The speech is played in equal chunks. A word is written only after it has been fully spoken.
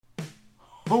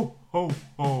Ho, ho,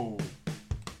 ho.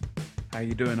 How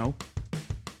you doing, Ol?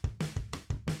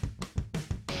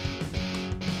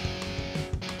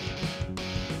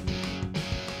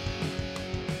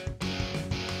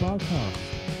 Barcast.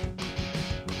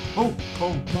 Ho,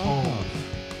 ho, ho.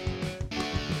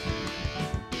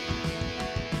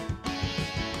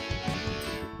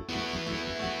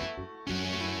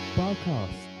 Barcast.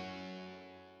 Barcast.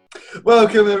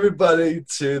 Welcome everybody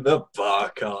to the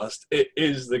Barcast. It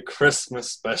is the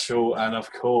Christmas special, and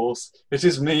of course, it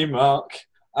is me, Mark,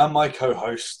 and my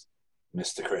co-host,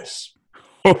 Mr. Chris.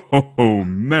 Ho, ho, ho.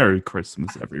 Merry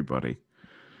Christmas, everybody.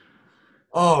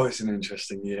 Oh, it's an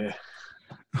interesting year.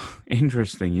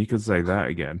 Interesting, you could say that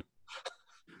again.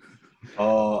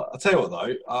 I'll tell you what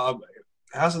though, it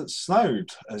hasn't snowed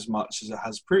as much as it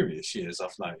has previous years,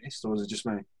 I've noticed, or is it just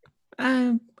me?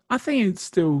 I think it's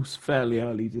still fairly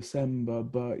early December,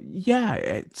 but yeah,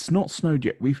 it's not snowed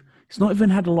yet. It's not even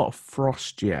had a lot of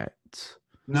frost yet.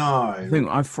 I No. think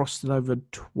I've frosted over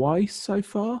twice so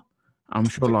far. I'm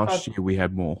sure last year we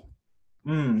had more.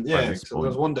 Yeah, this so there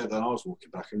was point. one day that I was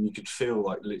walking back and you could feel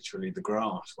like literally the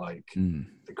grass, like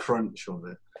the crunch of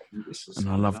it. This was And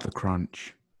I love the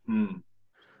crunch.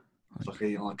 It's like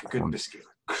eating like a good biscuit.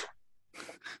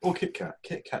 Or Kit Kat.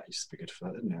 Kit Kat used to be good for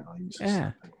that, didn't it? I used to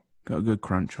Yeah, got a good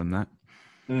crunch on that.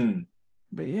 Mm.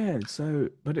 But yeah,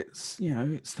 but it's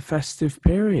it's the festive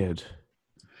period.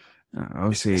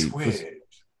 Obviously, It's weird.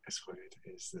 It's weird.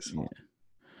 It is this one.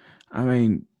 I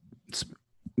mean,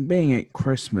 being at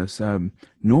Christmas,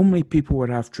 normally people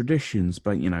would have traditions,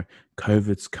 but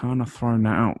COVID's kind of thrown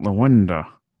that out the window.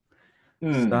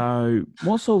 So,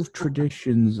 what sort of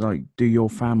traditions do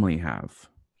your family have?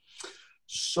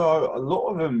 So a lot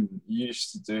of them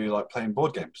used to do like playing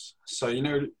board games. So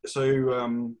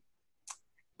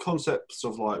concepts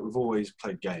of like we've always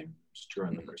played games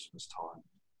during the Christmas time.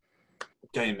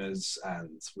 Gamers,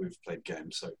 and we've played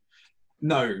games. So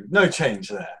no change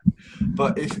there.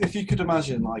 But if you could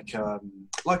imagine like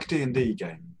D&D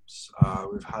games,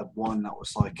 we've had one that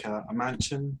was like a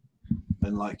mansion,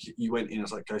 and like you went in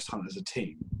as like ghost hunters as a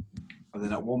team, and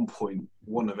then at one point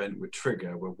one event would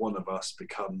trigger where one of us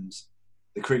becomes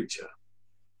the creature,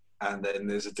 and then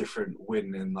there's a different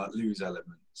win and like lose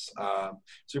elements. So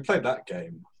we played that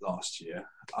game last year,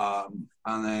 and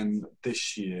then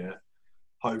this year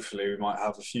hopefully we might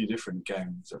have a few different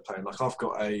games that are playing. Like I've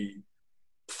got a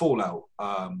Fallout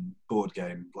board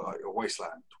game, like a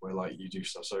Wasteland, where like you do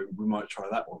stuff. So we might try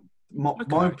that one.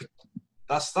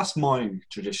 That's my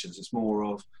traditions. It's more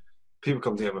of people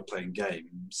come together playing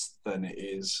games than it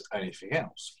is anything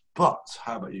else. But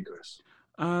how about you, Chris?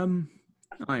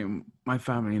 My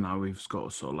family and I, we've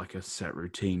got sort of like a set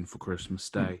routine for Christmas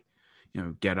Day.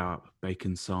 Get up,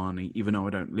 bacon sarnie. Even though I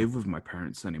don't live with my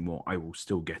parents anymore, I will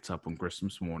still get up on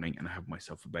Christmas morning and have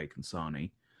myself a bacon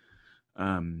sarnie.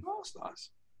 That's nice.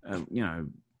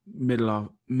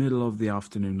 Middle of the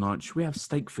afternoon lunch, we have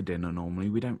steak for dinner normally.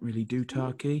 We don't really do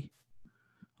turkey.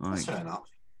 That's fair enough.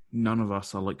 None of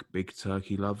us are like big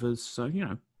turkey lovers, so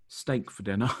steak for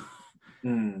dinner.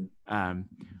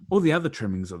 All the other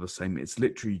trimmings are the same. It's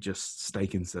literally just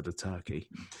steak instead of turkey.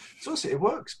 So it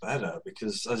works better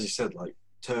because, as you said, like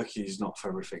turkey is not for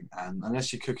everything, and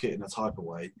unless you cook it in a type of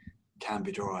way, it can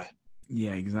be dry.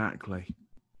 Yeah, exactly.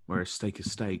 Whereas steak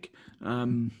is steak.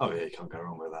 Oh yeah, you can't go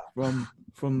wrong with that.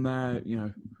 From there,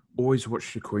 always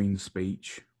watch the Queen's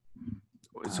speech.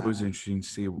 It's always interesting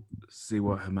to see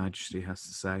what Her Majesty has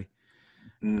to say.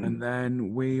 And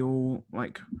then we all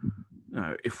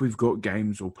if we've got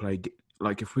games, we'll play.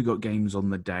 Like if we got games on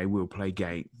the day, we'll play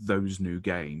those new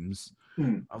games.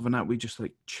 Other than that, we just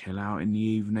chill out in the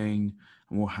evening,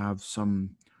 and we'll have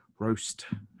some roast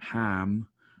ham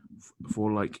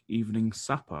for evening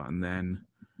supper. And then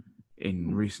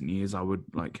in recent years,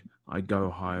 I'd go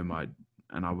home,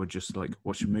 and I would just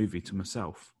watch a movie to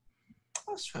myself.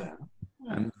 That's fair.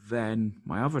 Yeah. And then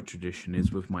my other tradition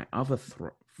is with my other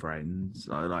friends,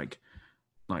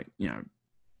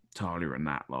 Talia and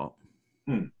that lot.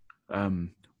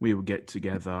 We would get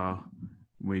together.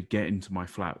 We'd get into my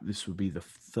flat. This would be the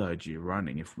third year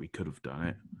running if we could have done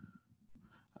it.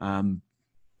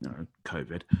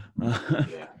 COVID.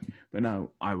 Yeah. But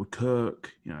no, I would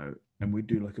cook, and we'd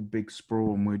do a big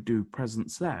sprawl, and we'd do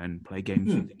presents there and play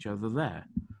games with each other there.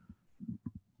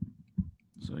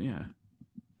 So yeah,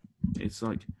 it's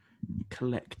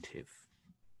collective.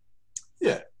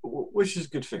 Yeah, which is a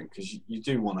good thing because you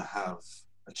do want to have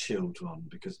a chilled one,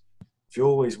 because if you're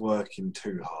always working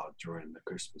too hard during the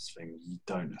Christmas thing, you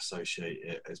don't associate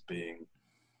it as being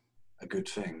a good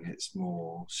thing. It's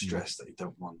more stress that you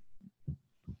don't want.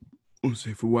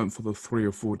 Also, if it weren't for the 3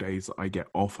 or 4 days that I get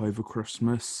off over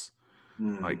Christmas,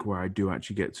 like where I do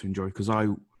actually get to enjoy, because I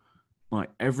like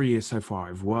every year so far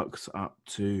I've worked up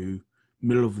to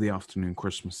middle of the afternoon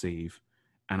Christmas Eve,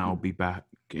 and I'll be back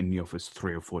in the office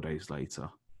 3 or 4 days later.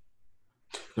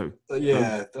 So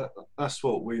that's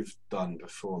what we've done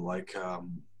before. Like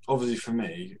obviously for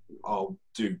me, I'll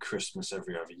do Christmas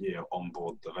every other year on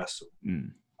board the vessel.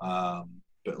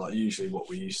 But like usually what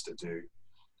we used to do,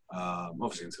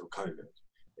 obviously until COVID,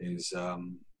 is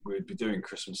we'd be doing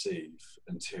Christmas Eve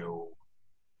until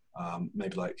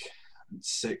maybe like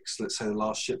 6. Let's say the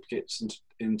last ship gets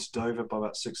into Dover by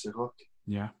about 6 o'clock.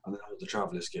 Yeah. And then all the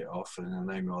travellers get off, and then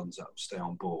the only ones that will stay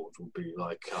on board will be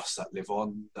like us that live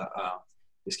on, that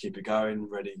just keep it going,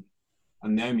 ready.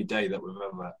 And the only day that we've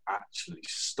ever actually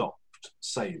stopped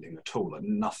sailing at all,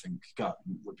 and nothing going,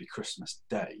 would be Christmas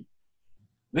Day.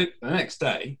 The next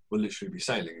day, we'll literally be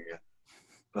sailing again.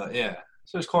 But yeah,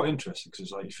 so it's quite interesting, because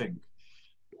it's like you think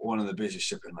one of the busiest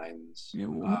shipping lanes. Yeah.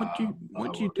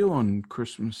 What do you do on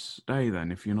Christmas Day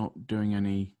then, if you're not doing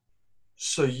any?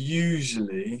 So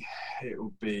usually it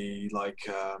will be like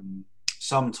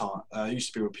sometime.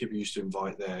 Used to be where people used to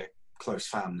invite their close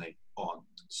family on.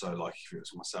 So like if it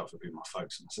was myself, it'd be my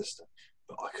folks and my sister.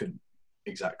 But I couldn't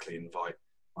exactly invite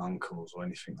my uncles or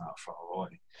anything that far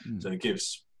away. So it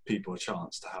gives people a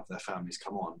chance to have their families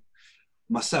come on.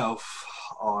 Myself,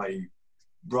 I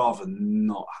rather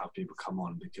not have people come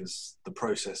on, because the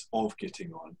process of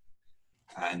getting on,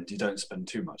 and you don't spend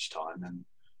too much time, and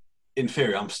in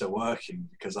theory I'm still working,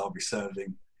 because I'll be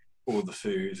serving all the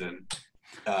food, and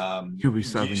you'll be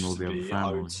serving all the other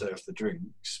family. I would serve the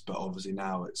drinks, but obviously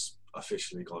now it's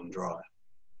officially gone dry.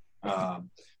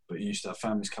 But you used to have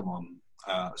families come on,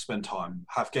 spend time,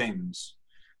 have games.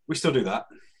 We still do that.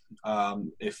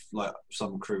 If like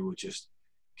some crew would just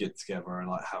get together and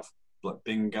like have like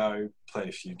bingo, play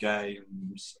a few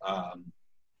games,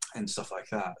 and stuff like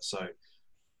that. So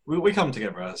we come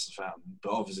together as a family,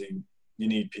 but obviously you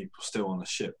need people still on the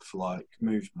ship for like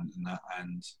movement and that,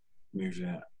 and moving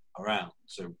it around.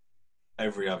 So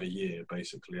every other year,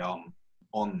 basically, I'm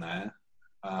on there.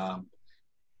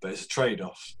 But it's a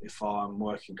trade-off. If I'm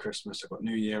working Christmas, I've got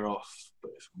New Year off.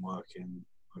 But if I'm working,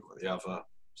 I've got the other.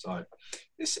 So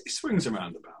it swings and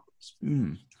roundabouts.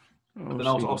 But then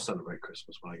I'll celebrate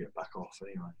Christmas when I get back off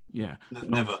anyway. Yeah.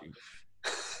 Never.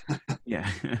 Yeah.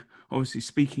 Obviously,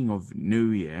 speaking of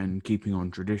New Year and keeping on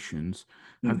traditions,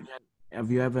 have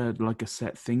you ever had like a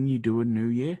set thing you do in New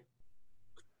Year?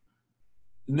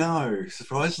 No,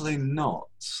 surprisingly not.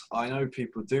 I know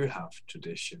people do have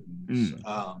traditions.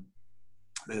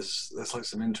 There's like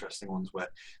some interesting ones where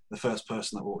the first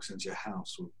person that walks into your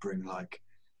house will bring like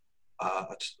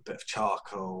just a bit of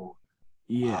charcoal.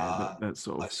 Yeah, that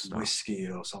sort of like stuff. Whiskey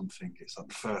or something. It's like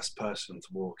the first person to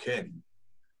walk in.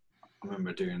 I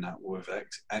remember doing that with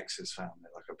ex's family.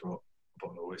 Like I brought a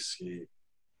bottle of whiskey,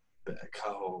 a bit of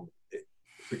coal.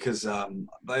 Because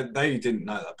they didn't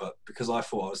know that, but because I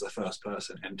thought I was the first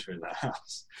person entering their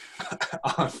house,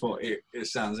 I thought it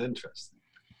sounds interesting.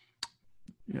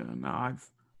 Yeah, no,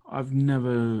 I've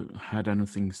never had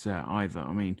anything set either.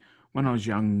 I mean, when I was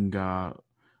younger,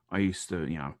 I used to,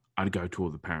 I'd go to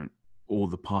all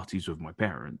the parties with my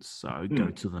parents. So I'd go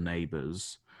to the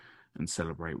neighbours and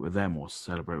celebrate with them, or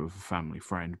celebrate with a family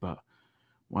friend. But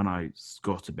when I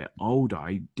got a bit older,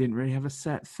 I didn't really have a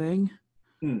set thing.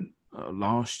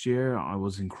 Last year, I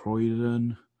was in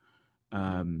Croydon.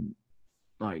 I've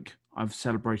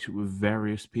celebrated with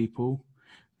various people.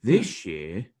 This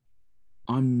year,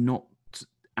 I'm not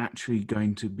actually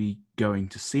going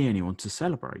to see anyone to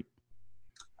celebrate.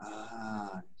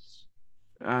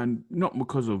 And not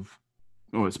because of,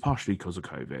 it's partially because of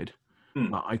COVID.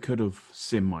 But I could have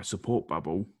simmed my support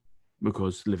bubble,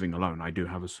 because living alone, I do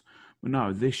have but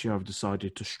no, this year I've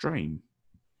decided to stream.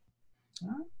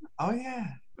 Oh yeah.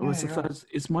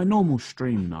 It's my normal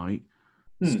stream night.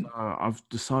 So I've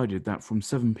decided that from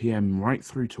 7 p.m. right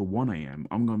through to 1 a.m.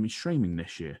 I'm going to be streaming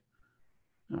this year.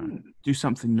 Do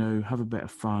something new, have a bit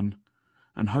of fun,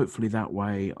 and hopefully that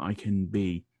way I can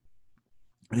be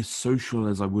as social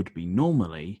as I would be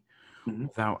normally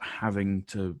without having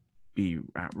to be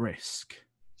at risk.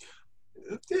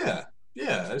 Yeah,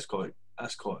 that's quite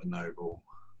a noble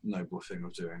thing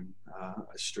of doing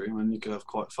a stream, and you could have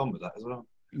quite fun with that as well.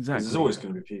 Exactly. There's always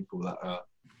going to be people that are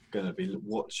going to be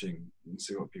watching and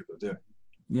see what people are doing.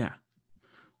 Yeah.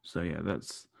 So yeah,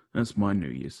 that's my New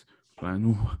Year's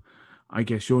plan. I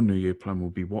guess your New Year plan will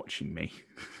be watching me.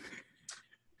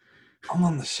 I'm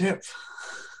on the ship.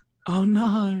 Oh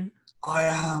no. I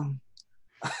am.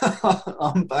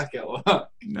 I'm back at work.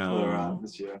 No.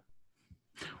 This year.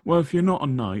 Well, if you're not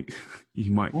on night,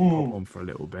 you might pop on for a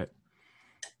little bit.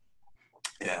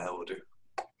 Yeah, that will do.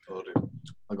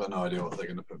 I've got no idea what they're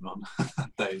going to put me on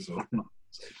days or not,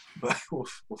 but we'll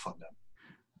find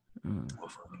out.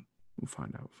 We'll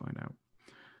find out.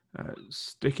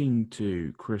 Sticking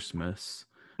to Christmas,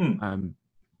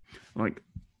 like,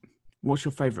 what's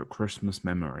your favourite Christmas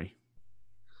memory?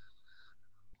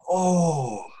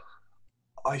 Oh,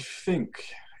 I think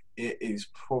it is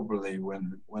probably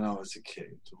when I was a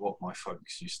kid, what my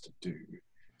folks used to do.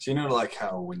 So, like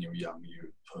how when you're young, you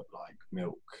would put like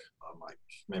milk on like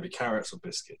maybe carrots or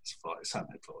biscuits for like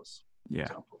Santa Claus, for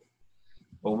example.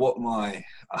 Well, what my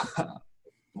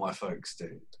my folks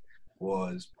did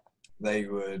was they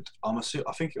would, I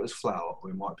think it was flour,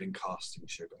 or it might have been casting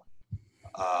sugar,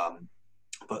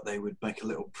 but they would make a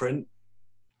little print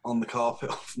on the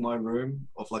carpet of my room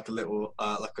of like a little,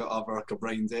 either like a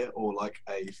reindeer or like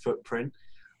a footprint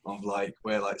of like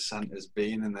where like Santa's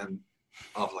been, and then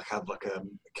I've like had like a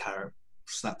carrot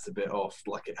snapped a bit off,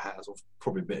 like it has, or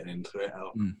probably bitten into it,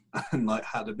 and like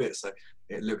had a bit, so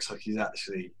it looks like he's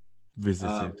actually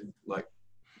visited,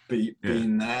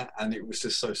 being there, and it was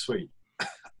just so sweet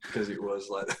because it was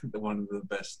like one of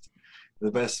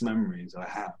the best memories I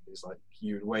have. Is like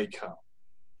you would wake up,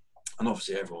 and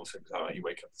obviously everyone thinks, oh, you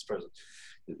wake up, it's present.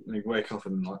 You wake up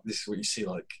and like this is what you see,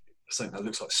 like something that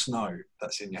looks like snow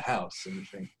that's in your house, and you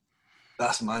think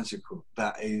that's magical.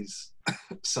 That is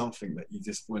something that you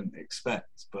just wouldn't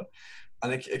expect.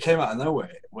 And it came out of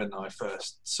nowhere when I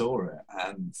first saw it,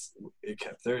 and it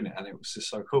kept doing it, and it was just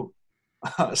so cool.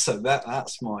 So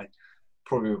that's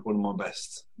probably one of my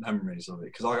best memories of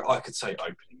it, because I could say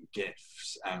opening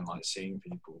gifts and like seeing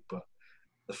people, but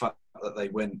the fact that they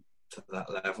went to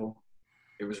that level,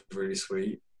 it was really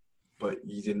sweet, but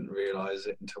you didn't realise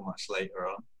it until much later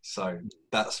on. So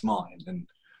that's mine, and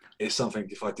it's something,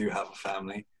 if I do have a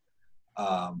family,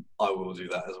 I will do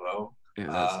that as well. Yeah,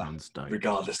 that sounds dope.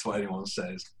 Regardless of what anyone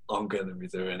says, I'm going to be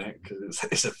doing it because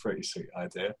it's a pretty sweet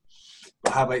idea.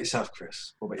 But how about yourself,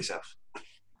 Chris? What about yourself?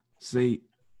 See,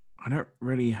 I don't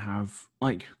really have,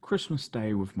 like, Christmas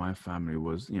Day with my family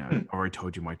was, I already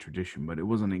told you my tradition, but it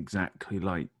wasn't exactly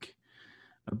like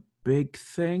a big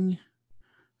thing.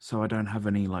 So I don't have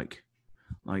any like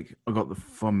I got the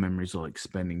fond memories of like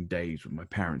spending days with my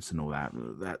parents and all that.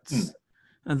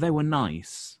 And they were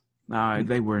nice.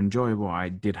 They were enjoyable. I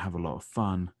did have a lot of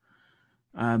fun.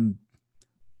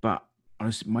 But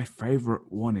honestly, my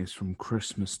favorite one is from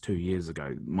Christmas 2 years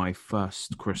ago. My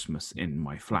first Christmas in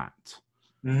my flat.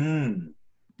 It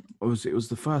was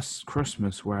the first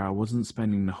Christmas where I wasn't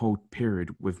spending the whole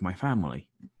period with my family.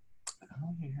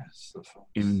 Oh yes.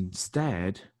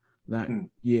 Instead, that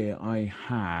year I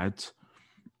had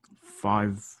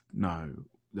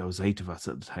there was 8 of us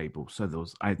at the table. So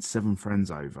I had 7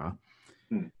 friends over,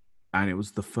 and it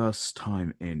was the first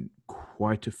time in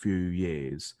quite a few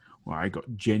years where I got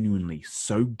genuinely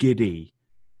so giddy,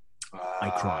 I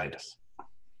cried. Yes.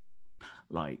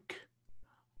 Like,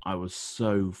 I was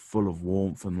so full of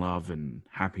warmth and love and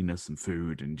happiness and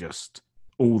food and just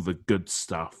all the good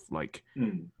stuff. Like,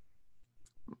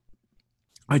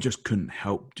 I just couldn't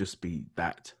help just be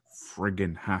that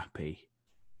friggin' happy.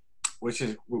 Which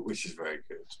is very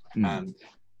good. And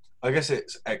I guess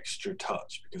it's extra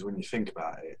touch because when you think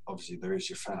about it, obviously there is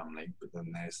your family, but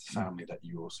then there's the family that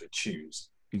you also choose.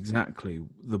 Exactly.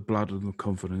 The blood of the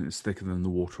confidant is thicker than the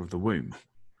water of the womb.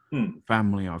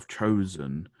 Family I've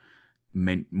chosen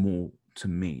meant more to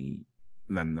me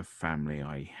than the family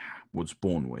I was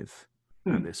born with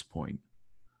at this point.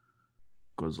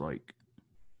 Because, like,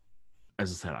 as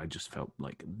I said, I just felt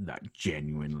like that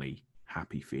genuinely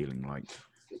happy feeling. Like,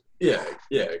 yeah,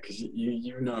 because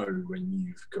you know when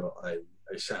you've got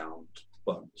a sound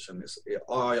bunch, and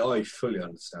I fully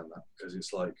understand that because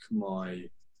it's like my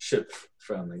ship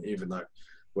family, even though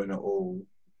we're not all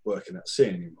working at sea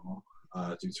anymore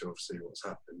due to obviously what's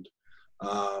happened.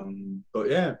 But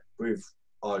yeah,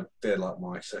 they're like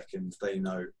my second. They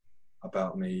know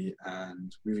about me,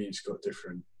 and we've each got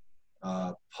different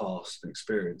past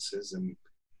experiences, and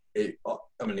it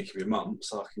could be a month,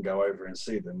 so I can go over and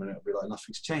see them, and it'll be like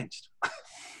nothing's changed.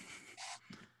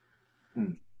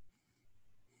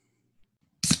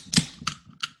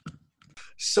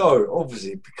 So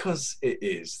obviously, because it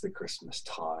is the Christmas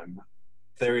time,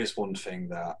 there is one thing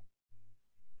that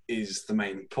is the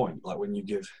main point. Like when you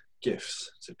give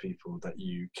gifts to people that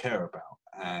you care about,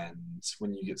 and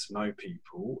when you get to know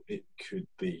people, it could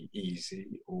be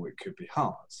easy or it could be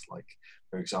hard. Like,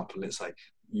 for example, let's say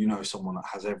you know someone that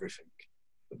has everything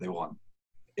that they want.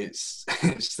 It's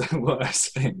the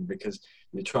worst thing because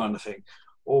you're trying to think,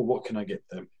 oh, what can I get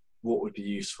them? What would be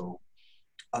useful?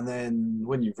 And then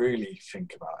when you really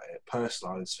think about it,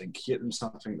 personally, I just think get them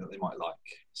something that they might like.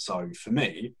 So for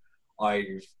me,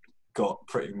 I've got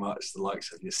pretty much the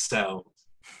likes of yourself,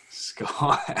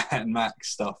 Scott, and Max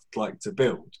stuff like to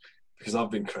build, because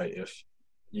I've been creative.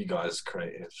 You guys are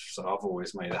creative, so I've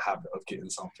always made a habit of getting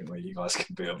something where you guys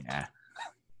can build. Yeah.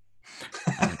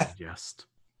 Just.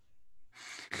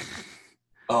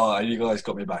 Oh, you guys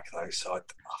got me back though, so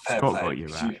fair Scott play. got you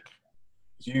back.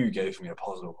 You gave me a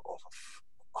puzzle of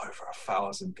over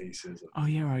 1,000 pieces. Oh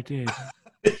yeah, I did.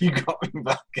 You got me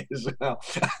back as well,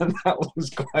 and that was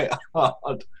quite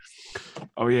hard.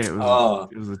 Oh yeah,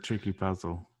 it was a tricky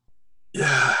puzzle.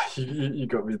 Yeah, you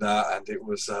got me that, and it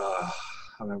was. I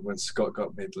remember when Scott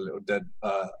got me the little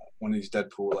one of these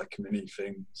Deadpool like mini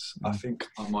things. I think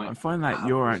I might. I find that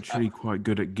you're actually quite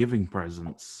good at giving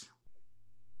presents.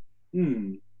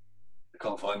 I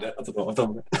can't find it. I don't know what I've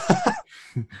done with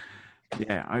it.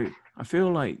 Yeah, I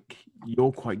feel like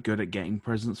you're quite good at getting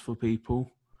presents for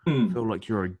people. I feel like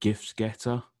you're a gift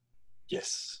getter.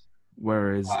 Yes.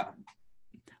 Whereas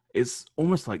it's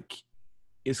almost like,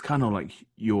 it's kind of like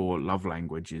your love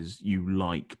language is you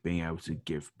like being able to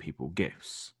give people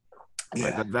gifts.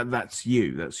 Yeah. Like that's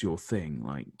you. That's your thing.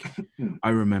 Like, I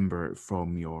remember it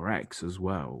from your ex as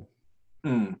well.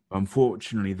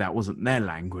 Unfortunately, that wasn't their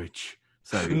language.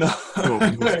 So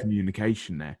there was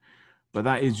communication there. But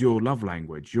that is your love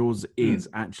language. Yours is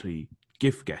actually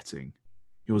gift getting.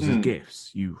 Yours is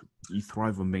gifts. You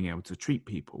thrive on being able to treat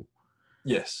people.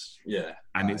 Yes. Yeah.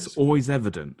 And it's always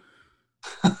evident.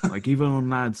 Like, even on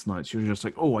lads' nights, you're just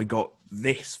like, oh, I got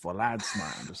this for lads'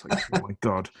 night. I'm just like, oh my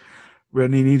God. We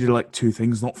only needed like 2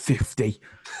 things, not 50.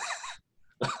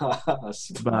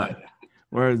 But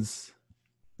whereas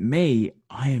me,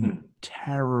 I am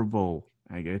terrible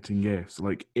at getting gifts.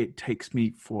 Like, it takes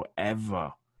me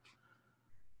forever.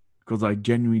 Because I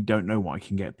genuinely don't know what I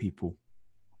can get people.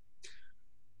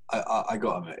 I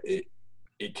got to admit,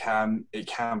 it can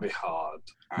be hard.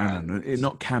 No, it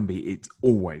not can be. It's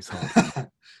always hard.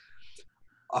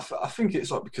 I think it's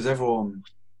like because everyone,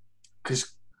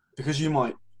 because you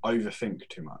might overthink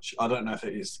too much. I don't know if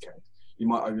it is the case. You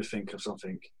might overthink of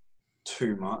something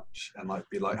too much and like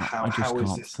be like, how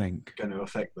is this going to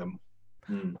affect them?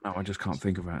 No, I just can't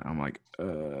think of it. I'm like,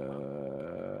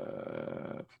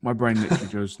 my brain literally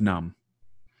goes numb.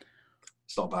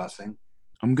 It's not a bad thing.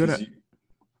 I'm good at.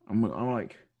 I'm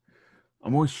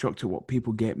always shocked at what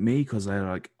people get me, because they're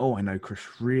like, oh, I know Chris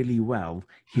really well.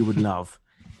 He would love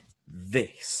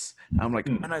this. And I'm like,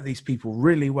 I know these people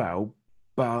really well,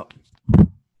 but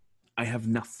I have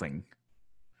nothing.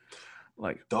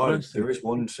 Like, there is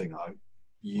one thing though.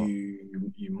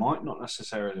 You might not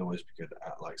necessarily always be good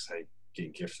at, like, say,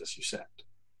 getting gifts, as you said,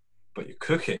 but your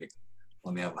cooking,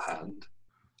 on the other hand,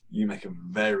 you make a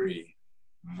very,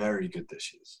 very good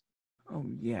dishes. Oh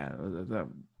yeah.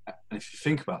 And if you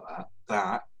think about that,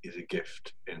 that is a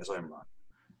gift in its own right.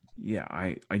 Yeah,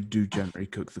 I do generally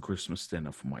cook the Christmas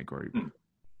dinner for my group.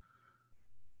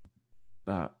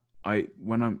 But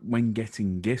when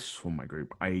getting gifts for my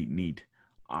group,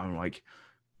 I'm like,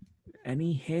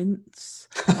 any hints?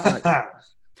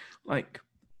 Like,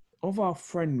 of our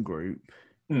friend group,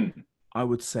 I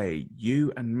would say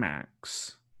you and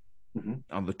Max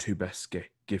are the 2 best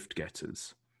gift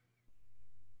getters.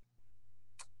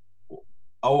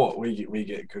 Oh, what? We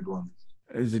get good ones.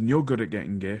 As in, you're good at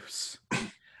getting gifts,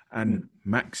 and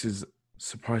Max is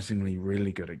surprisingly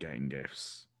really good at getting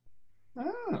gifts.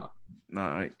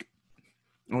 Like,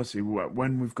 honestly,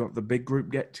 when we've got the big group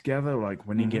get together, like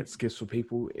when he gets gifts for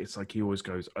people, it's like he always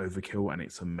goes overkill, and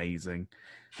it's amazing.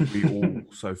 We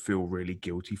also feel really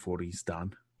guilty for what he's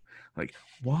done. Like,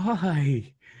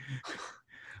 why?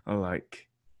 Like,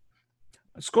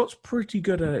 Scott's pretty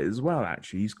good at it as well,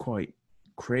 actually. He's quite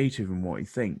creative in what he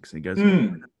thinks. And he goes,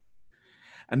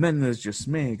 and then there's just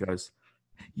me. He goes,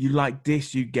 you like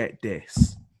this, you get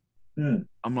this.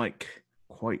 I'm like,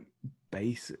 quite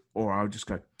basic. Or I'll just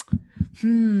go,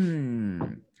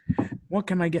 what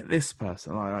can I get this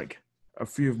person? Like a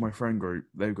few of my friend group,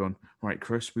 they've gone, right,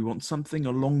 Chris, we want something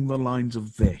along the lines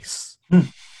of this.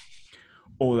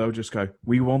 Or they'll just go,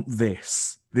 we want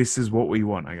this. This is what we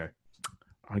want. I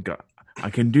go, I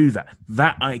can do that.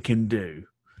 That I can do.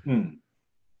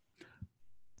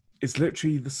 It's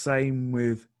literally the same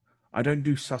with, I don't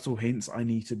do subtle hints, I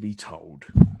need to be told.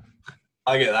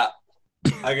 I get that.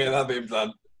 I get that being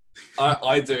done.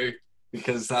 I do,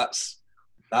 because that's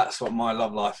what my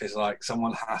love life is like.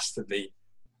 Someone has to be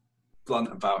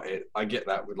blunt about it. I get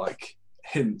that with like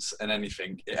hints and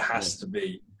anything. It has to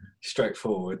be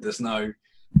straightforward. There's no,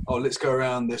 oh, let's go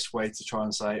around this way to try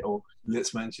and say, or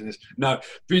let's mention this. No,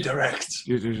 be direct.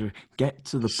 Get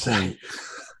to the point.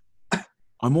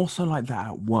 I'm also like that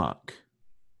at work.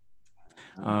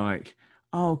 Like,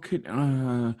 oh,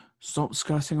 Stop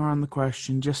skirting around the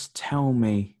question. Just tell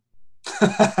me.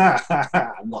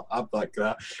 I'm like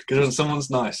that. Because when someone's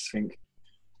nice, think,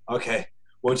 okay,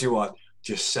 what do you want?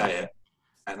 Just say it.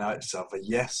 And it's either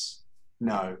yes,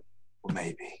 no, or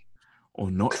maybe. Or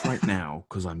not right now,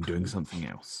 because I'm doing something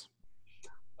else.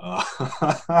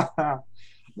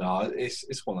 No,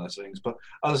 it's one of those things. But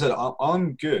as I said,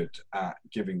 I'm good at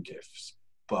giving gifts,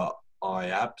 but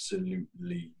I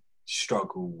absolutely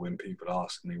struggle when people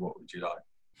ask me, what would you like?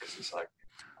 Because it's like,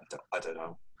 I don't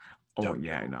know. Oh,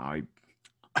 yeah, no.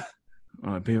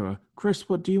 People are, Chris,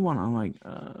 what do you want? I'm like,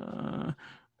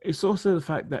 it's also the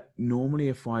fact that normally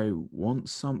if I want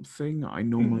something, I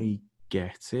normally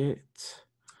get it.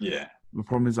 Yeah. The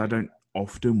problem is I don't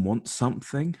often want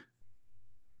something.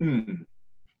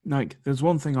 Like, there's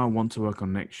one thing I want to work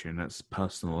on next year, and that's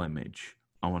personal image.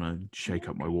 I want to shake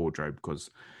up my wardrobe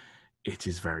because it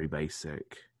is very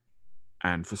basic.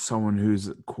 And for someone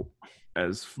who's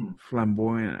as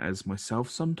flamboyant as myself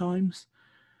sometimes,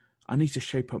 I need to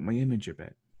shape up my image a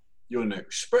bit. You want to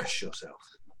express yourself.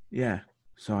 Yeah.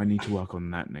 So I need to work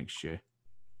on that next year.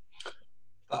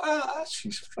 Actually,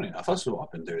 it's funny enough. That's what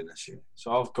I've been doing this year.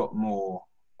 So I've got more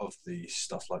of the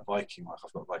stuff like Viking. Like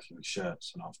I've got Viking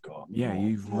shirts, and I've got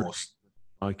more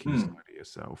Viking side of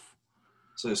yourself.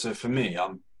 So for me,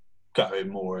 I'm going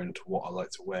more into what I like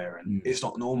to wear, and it's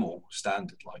not normal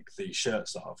standard like the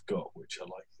shirts that I've got, which are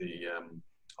like the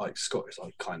like Scottish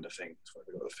like kind of things where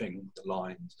they've got the thing, the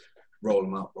lines, roll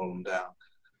them up, roll them down.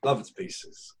 Love it to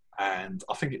pieces, and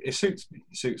I think it suits me.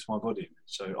 It suits my body.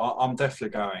 So I'm definitely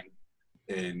going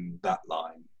in that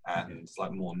line, and it's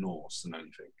like more Norse than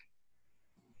anything.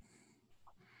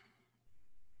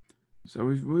 So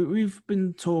we've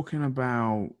been talking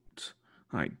about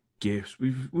like gifts.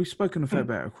 We've spoken a fair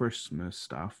bit of Christmas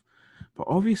stuff, but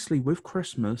obviously with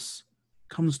Christmas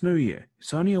comes New Year.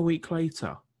 It's only a week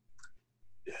later.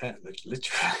 Yeah, literally.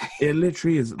 It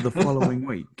literally is the following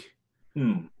week.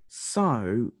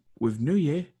 So with New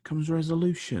Year comes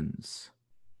resolutions.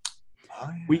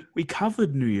 Oh, yeah. We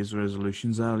covered New Year's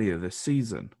resolutions earlier this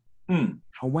season.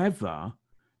 However,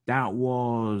 that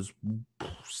was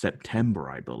September,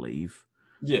 I believe.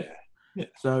 Yeah.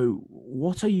 So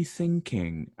what are you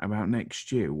thinking about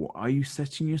next year? Are you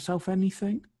setting yourself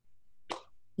anything?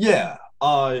 Yeah,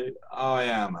 I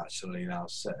am actually now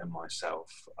setting myself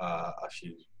a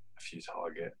few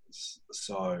targets.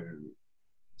 So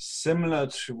similar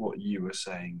to what you were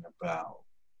saying about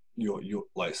your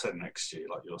like said next year,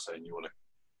 like you're saying you want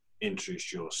to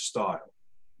introduce your style.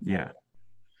 Yeah.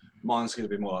 Mine's going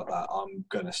to be more like that. I'm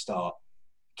going to start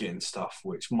getting stuff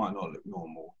which might not look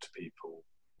normal to people,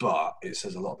 but it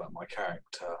says a lot about my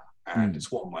character, and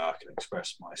it's one way I can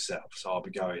express myself. So I'll be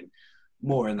going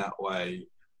more in that way.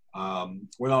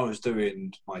 When I was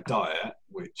doing my diet,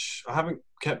 which I haven't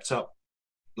kept up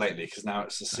lately because now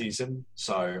it's the season,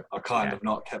 so I kind of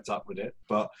not kept up with it,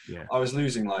 but I was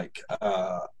losing like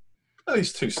at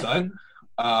least 2 stone.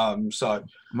 So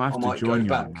I might join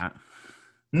you on that.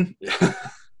 Yeah.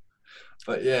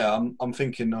 But yeah, I'm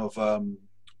thinking of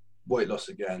weight loss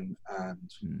again,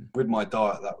 and with my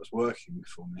diet that was working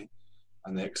for me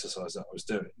and the exercise that I was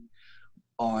doing,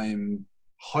 I'm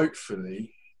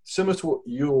hopefully similar to what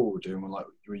you're doing when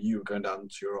you were going down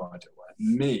to your ideal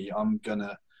way. I'm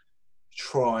gonna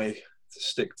try to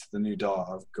stick to the new diet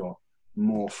I've got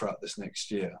more throughout this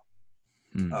next year,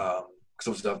 because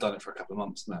obviously I've done it for a couple of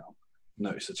months now.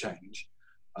 Notice a change.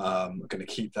 I'm going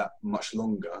to keep that much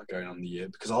longer going on the year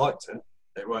because I liked it.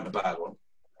 It weren't a bad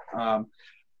one.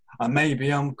 And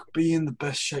maybe I'm be in the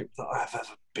best shape that I've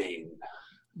ever been.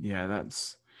 Yeah,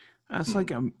 that's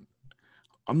like I'm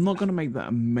not going to make that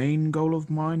a main goal of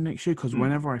mine next year because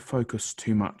whenever I focus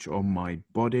too much on my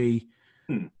body,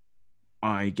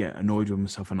 I get annoyed with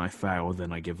myself and I fail,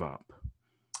 then I give up.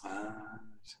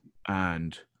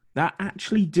 And that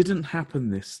actually didn't happen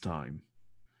this time.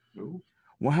 Ooh.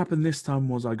 What happened this time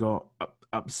was I got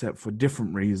upset for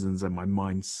different reasons and my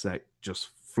mindset just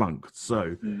flunked.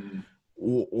 So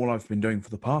all I've been doing for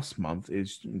the past month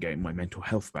is getting my mental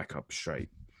health back up straight.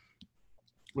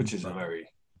 Which is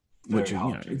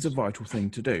it's a vital thing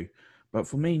to do. But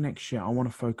for me next year, I want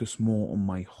to focus more on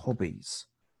my hobbies.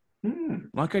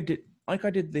 Like I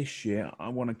did this year, I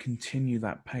want to continue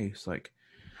that pace. Like,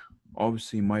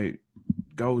 obviously, my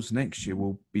goals next year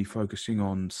will be focusing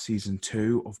on season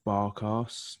 2 of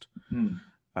Barcast.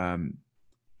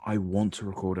 I want to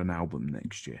record an album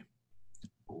next year.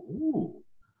 Ooh.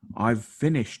 I've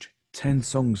finished 10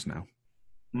 songs now.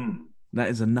 That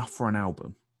is enough for an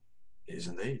album. It is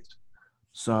indeed.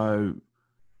 So,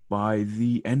 by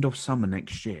the end of summer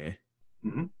next year,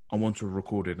 I want to have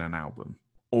recorded an album.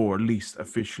 Or at least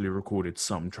officially recorded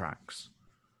some tracks.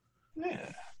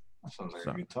 Yeah, that sounds like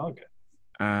a good target.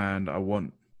 And I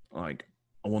want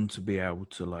to be able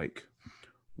to like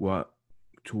work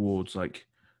towards like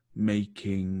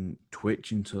making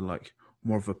Twitch into like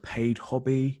more of a paid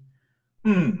hobby.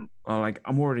 Like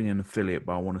I'm already an affiliate,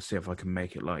 but I want to see if I can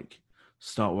make it like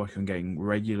start working on getting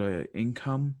regular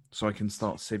income so I can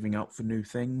start saving up for new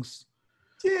things.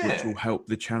 Yeah. Which will help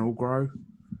the channel grow.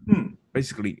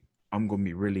 Basically, I'm going to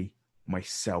be really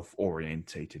myself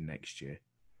orientated next year.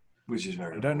 Which is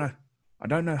very I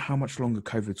don't know how much longer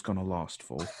COVID's going to last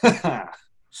for.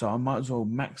 So I might as well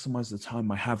maximize the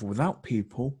time I have without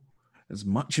people as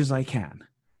much as I can.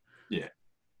 Yeah.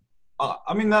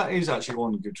 I mean, that is actually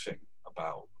one good thing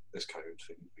about this COVID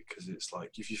thing, because it's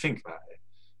like, if you think about it,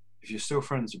 if you're still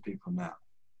friends with people now,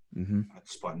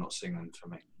 despite not seeing them for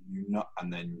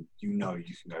and then you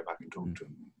can go back and talk to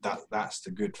them. That's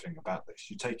the good thing about this.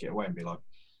 You take it away and be like,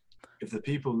 if the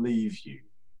people leave you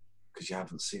because you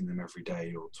haven't seen them every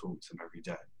day or talked to them every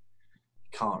day, you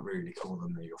can't really call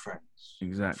them your friends.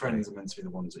 Exactly. Friends are meant to be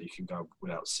the ones that you can go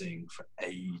without seeing for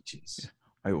ages.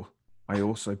 I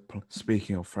also,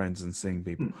 speaking of friends and seeing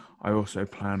people, I also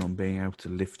plan on being able to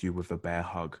lift you with a bear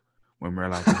hug when we're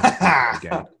allowed to hug people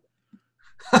again.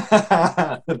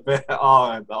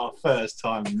 Our first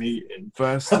time meeting.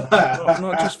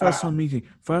 Not just first time meeting.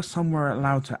 First time we're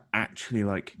allowed to actually,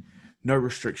 like, no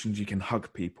restrictions. You can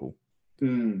hug people.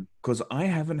 Because I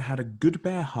haven't had a good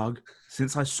bear hug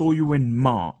since I saw you in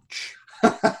March.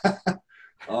 That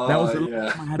was the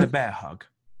last time I had a bear hug.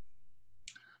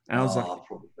 And I was like,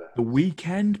 the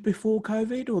weekend before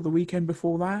COVID or the weekend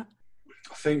before that?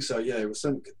 I think so, yeah. It was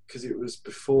because it was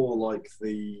before like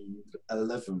the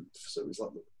 11th, so it was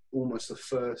like almost the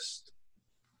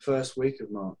first week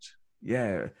of March.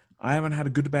 Yeah, I haven't had a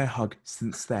good bear hug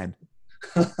since then.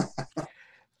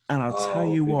 And I'll tell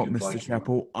you what, Mr.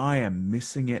 Chappell, I am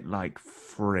missing it like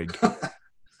frig.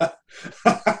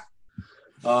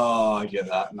 I get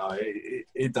that. No,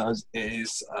 it does. It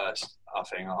is. I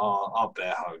think our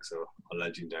bear hugs are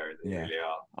legendary. They really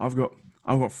are.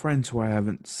 I've got friends who I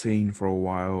haven't seen for a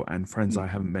while and friends I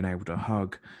haven't been able to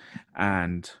hug.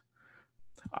 And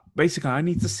basically, I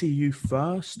need to see you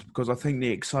first because I think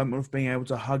the excitement of being able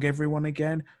to hug everyone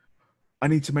again, I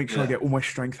need to make sure I get all my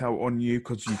strength out on you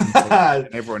because you can take it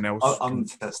and everyone else. I'm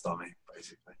the test dummy,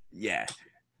 basically. Yeah.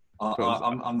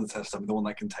 I'm the test dummy, the one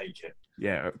that can take it.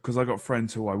 Yeah, because I got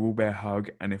friends who I will bear hug,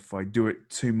 and if I do it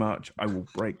too much, I will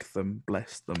break them,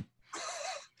 bless them.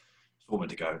 Want me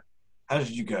to go? How did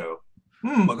you go?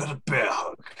 I got a bear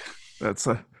hug. That's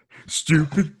a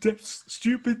stupid death.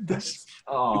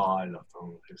 Oh, I love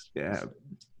all this. Yeah,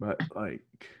 but like,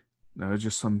 no,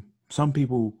 just some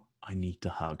people I need to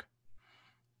hug.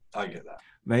 I get that.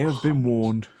 They have been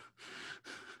warned,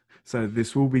 so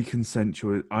this will be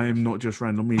consensual. I am not just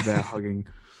randomly there hugging.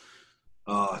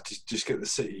 Just get the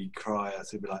city crier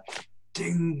to be like,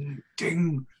 ding,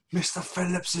 ding, Mr.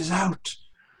 Phillips is out.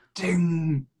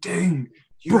 Ding, ding,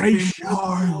 you've been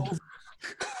warned.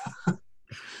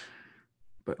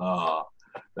 But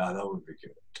that would be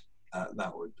good.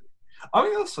 That would be. I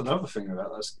mean, that's another thing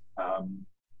about this.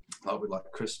 Like with like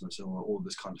Christmas and all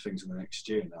this kind of things in the next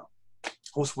year now.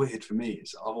 What's weird for me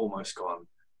is I've almost gone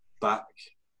back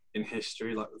in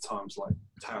history, like the times like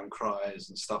town criers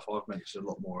and stuff. I've mentioned a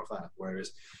lot more of that.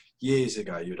 Whereas years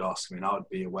ago, you'd ask me, and I would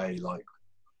be away like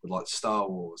with like Star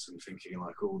Wars and thinking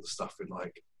like all the stuff with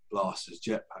like blasters,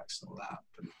 jetpacks, and all that.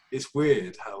 But it's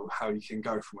weird how you can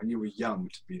go from when you were young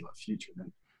to be like future, and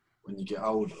then when you get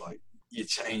older, like you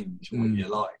change what you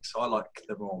like. So I like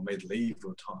the more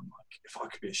medieval time. Like if I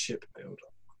could be a shipbuilder,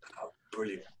 that would be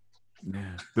brilliant.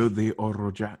 Yeah, build the Oro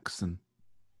Jackson.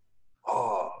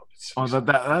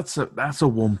 That's a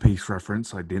One Piece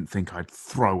reference. I didn't think I'd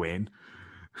throw in.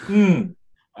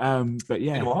 But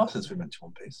yeah, in a while since we mentioned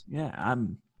One Piece. Yeah,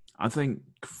 I think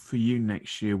for you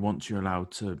next year, once you're allowed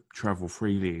to travel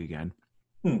freely again,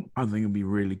 I think it'll be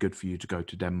really good for you to go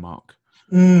to Denmark.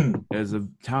 There's a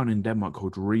town in Denmark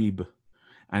called Ribe,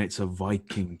 and it's a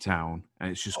Viking town, and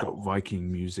it's just got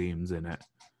Viking museums in it.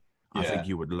 I think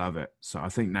you would love it. So I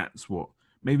think that's what,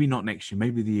 maybe not next year,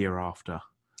 maybe the year after.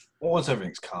 Well, once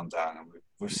everything's calmed down and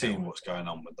we've seen what's going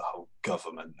on with the whole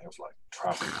government of like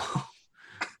travel,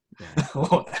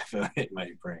 whatever it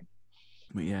may bring.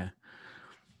 But yeah.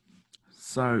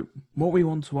 So what we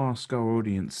want to ask our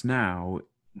audience now,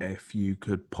 if you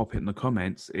could pop it in the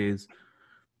comments, is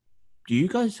do you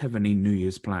guys have any New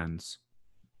Year's plans?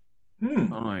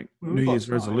 Like New Year's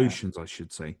resolutions, I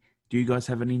should say. Do you guys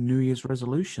have any New Year's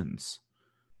resolutions?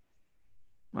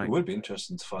 It would be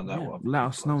interesting to find out. Let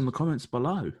us know in the comments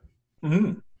below.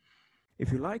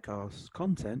 If you like our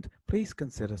content, please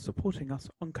consider supporting us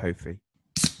on Ko-fi.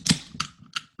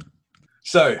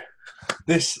 So,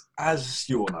 this, as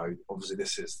you all know, obviously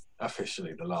this is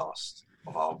officially the last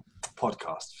of our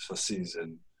podcast for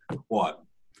season 1.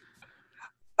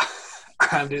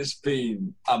 And it's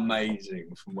been amazing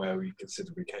from where we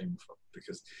consider we came from.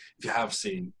 Because if you have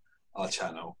seen our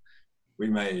channel, we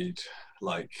made,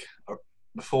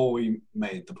 before we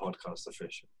made the podcast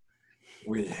official,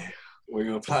 we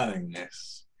were planning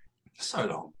this for so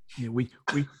long. Yeah, we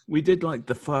did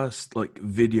the first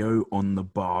video on the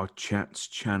Bar Chats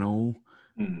channel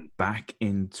back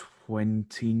in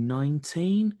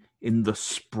 2019 in the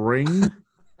spring,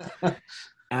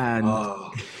 and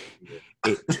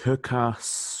it took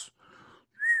us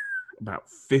about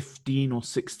 15 or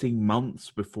 16 months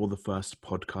before the first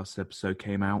podcast episode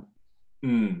came out.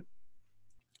 Such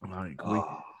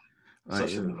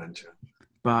an adventure.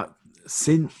 But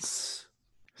since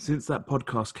that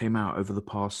podcast came out over the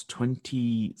past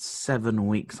 27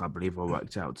 weeks, I believe I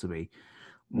worked out to be,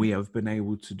 we have been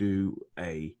able to do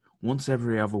a once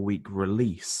every other week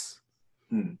release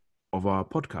of our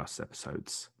podcast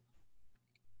episodes.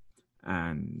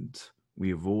 And we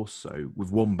have also,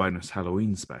 with one bonus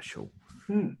Halloween special.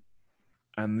 And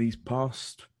these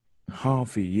past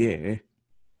half a year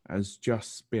has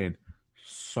just been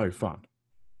so fun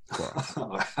for us.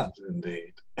 It has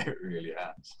indeed. It really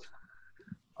has.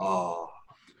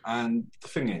 And the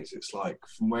thing is, it's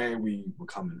from where we were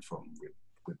coming from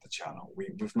with the channel,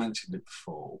 we've mentioned it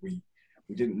before, we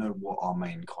didn't know what our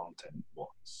main content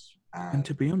was. And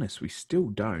to be honest, we still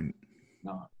don't.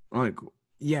 No.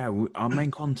 Our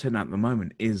main content at the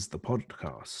moment is the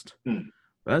podcast. But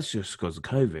that's just because of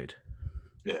COVID.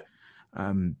 Yeah.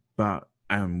 But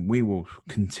we will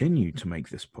continue to make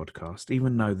this podcast,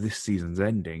 even though this season's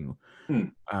ending.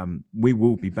 We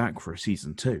will be back for a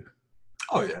season 2.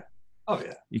 Oh yeah.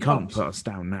 You can't put us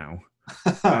down now.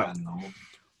 No.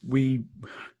 We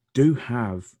do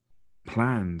have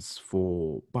plans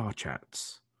for Bar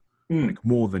Chats,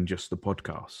 more than just the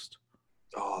podcast.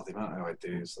 The amount of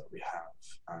ideas that we have,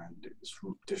 and it's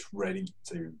just ready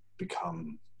to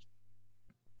become.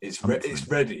 It's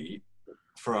ready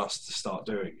for us to start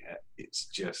doing it. It's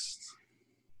just,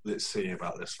 let's see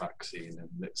about this vaccine and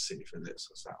let's see if it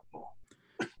lets us out more.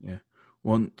 Yeah.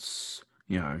 Once,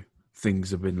 things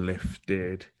have been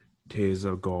lifted, tears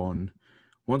are gone.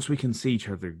 Once we can see each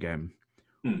other again,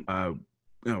 I've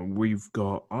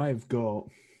got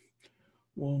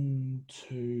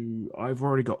I've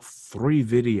already got 3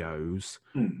 videos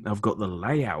I've got the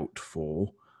layout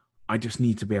for. I just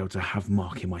need to be able to have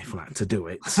Mark in my flat to do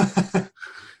it.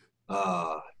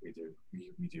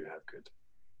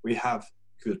 We have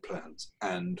good plans,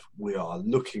 and we are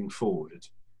looking forward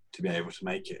to be able to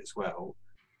make it as well.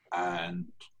 And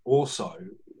also,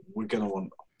 we're going to want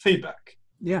feedback.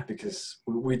 Yeah. Because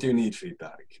we do need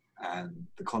feedback, and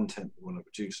the content we want to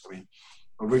produce. I mean,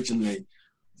 originally,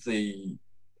 the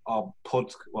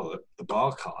Barcast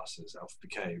itself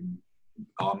became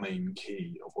our main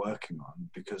key of working on,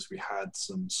 because we had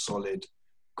some solid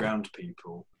ground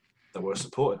people that were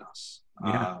supporting us.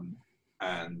 Yeah.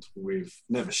 And we've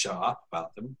never shut up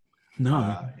about them.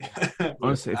 No.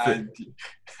 Honestly,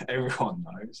 everyone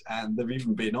knows, and they've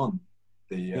even been on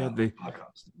the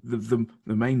podcast.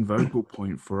 The main vocal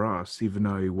point for us, even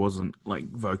though it wasn't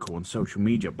vocal on social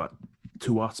media, but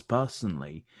to us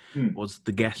personally, was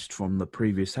the guest from the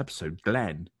previous episode,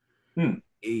 Glenn.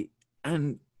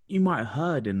 And you might have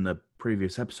heard in the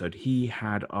previous episode, he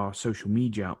had our social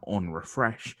media on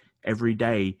refresh every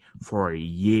day for a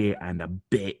year and a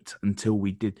bit until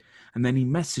we did. And then he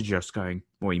messaged us he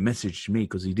messaged me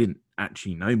because he didn't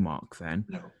actually know Mark then.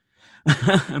 No.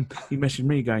 He messaged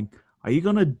me going, "Are you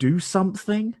going to do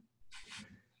something?"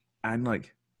 And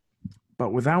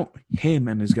but without him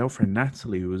and his girlfriend,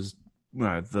 Natalie, who was,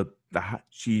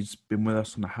 she's been with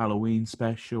us on the Halloween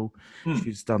special.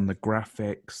 She's done the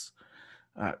graphics.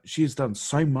 She's done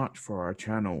so much for our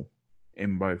channel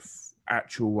in both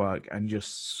actual work and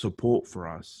just support for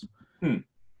us.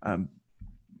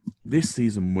 This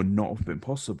season would not have been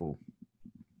possible.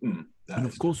 And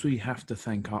of course, we have to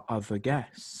thank our other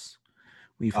guests.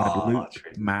 We've had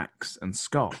Luke, Max, and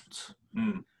Scott,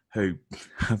 who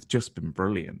have just been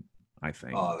brilliant, I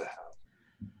think.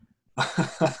 They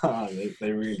have.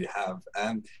 They really have.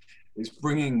 And it's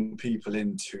bringing people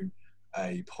into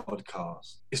a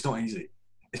podcast. It's not easy.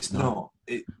 It's not.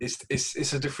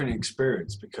 It's a different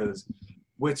experience, because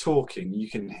we're talking, you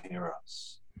can hear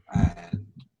us,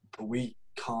 but we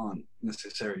can't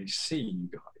necessarily see you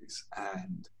guys,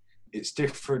 and it's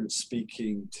different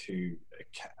speaking to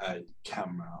a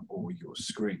camera or your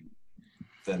screen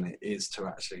than it is to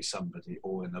actually somebody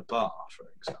or in a bar, for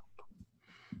example.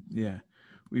 Yeah,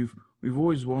 we've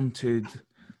always wanted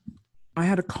I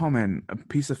had a comment, a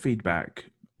piece of feedback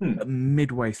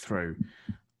midway through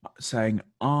saying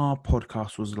our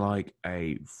podcast was like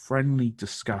a friendly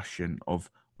discussion of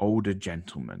older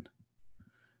gentlemen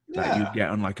that you'd get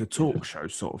on like a talk show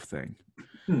sort of thing.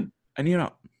 And you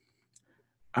know,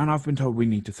 and I've been told we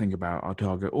need to think about our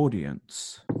target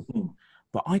audience.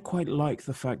 But I quite like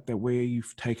the fact that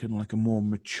we've taken like a more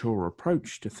mature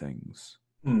approach to things.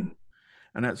 And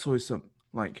that's always something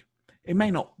like, it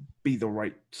may not be the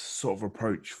right sort of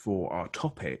approach for our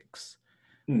topics,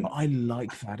 but I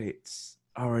like that it's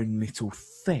our own little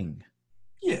thing.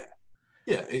 Yeah.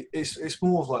 It's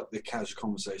more of like the casual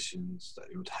conversations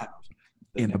that you would have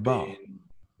in a bar.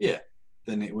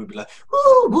 Then it would be like,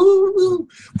 woo, woo, woo.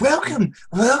 Welcome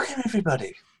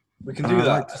everybody. We can do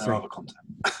that in our other content.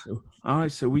 All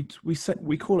right, so we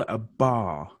call it a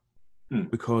bar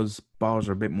because bars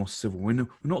are a bit more civil. We're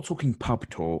not talking pub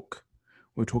talk.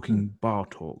 We're talking bar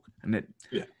talk, and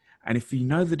if you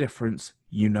know the difference,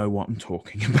 you know what I'm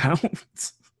talking about.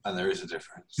 And there is a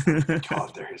difference.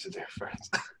 God, there is a difference.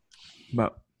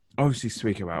 But obviously,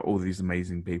 speaking about all these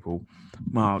amazing people,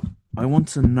 Mark, I want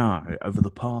to know over the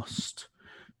past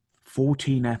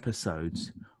 14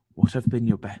 episodes, what have been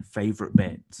your favourite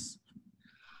bits?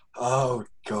 Oh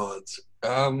God,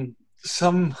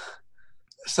 some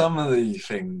of the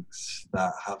things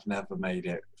that have never made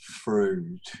it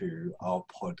through to our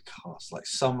podcast, like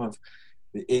some of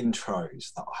the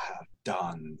intros that I have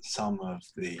done, some of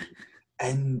the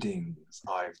endings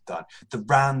I've done, the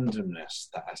randomness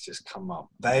that has just come up,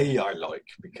 I like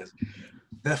because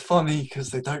they're funny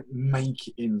because they don't make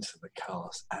it into the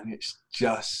cast, and it's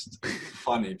just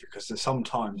funny because there's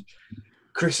sometimes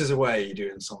Chris is away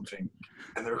doing something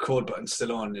and the record button's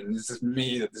still on, and this is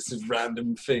me, that this is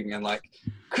random thing, and like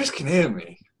Chris can hear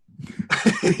me.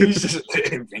 He's just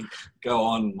letting me go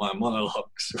on my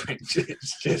monologues, which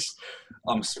is just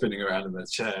I'm spinning around in the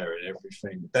chair and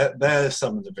everything. They're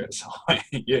some of the bits I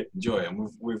enjoy, and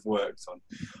we've worked on.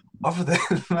 Other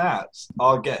than that,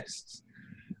 our guests,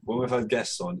 when we've had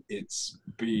guests on, it's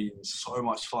been so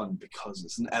much fun because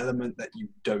it's an element that you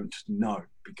don't know,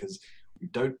 because we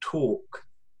don't talk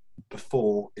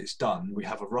before it's done. We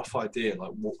have a rough idea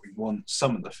like what we want,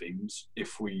 some of the themes,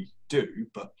 if we do,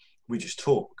 but we just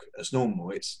talk as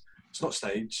normal. It's not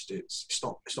staged. It's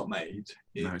not made.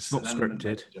 It's not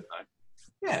scripted.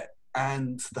 Yeah,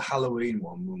 and the Halloween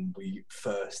one, when we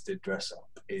first did dress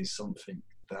up, is something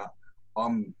that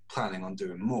I'm planning on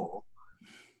doing more,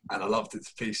 and I loved it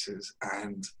to pieces.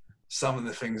 And some of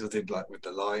the things I did, like with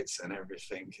the lights and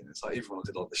everything, and it's like even when I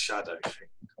did like the shadow thing,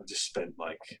 I just spent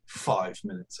like 5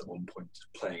 minutes at one point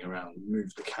just playing around,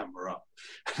 moved the camera up,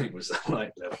 and it was that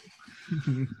light level.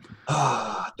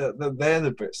 They're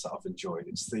the bits that I've enjoyed.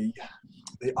 It's the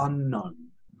unknown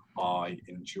I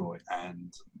enjoy,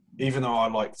 and even though I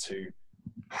like to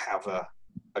have a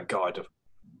guide of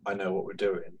I know what we're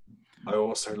doing, I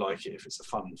also like it if it's a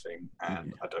fun thing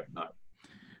and I don't know.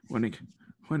 When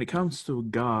it comes to a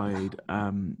guide,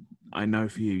 I know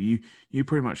for you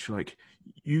pretty much like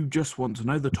you just want to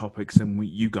know the topics and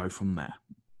you go from there.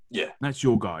 Yeah, that's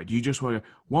your guide. You just want to,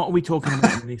 what are we talking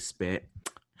about in this bit?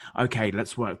 Okay,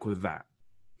 let's work with that.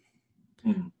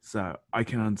 So I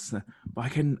can understand, but I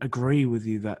can agree with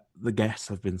you that the guests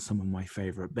have been some of my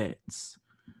favourite bits.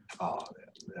 Oh,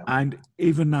 yeah. And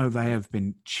even though they have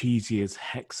been cheesy as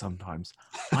heck sometimes,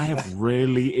 I have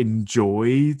really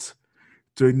enjoyed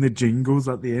doing the jingles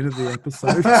at the end of the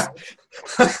episode.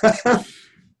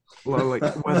 Well, like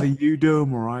whether you do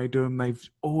them or I do them, they've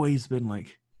always been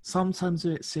like sometimes a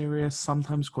bit serious,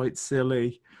 sometimes quite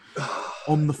silly,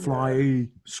 on the fly,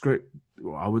 script.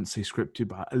 Well, I wouldn't say scripted,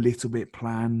 but a little bit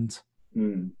planned.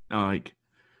 Like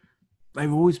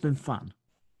they've always been fun.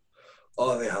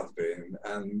 Oh, they have been,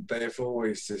 and they've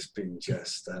always just been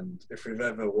jest. And if we've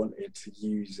ever wanted to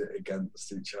use it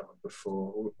against each other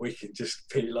before, we can just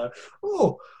be like,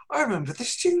 "Oh, I remember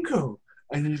this jingle,"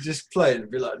 and you just play it and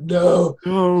be like, "No,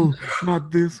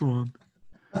 not this one."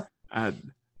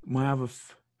 And my other,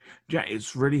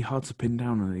 it's really hard to pin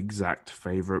down an exact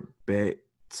favorite bit.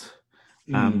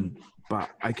 But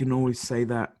I can always say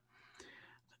that,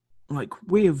 like,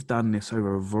 we have done this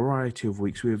over a variety of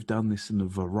weeks. We have done this in a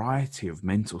variety of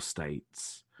mental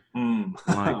states.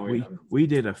 Like, we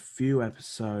did a few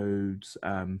episodes,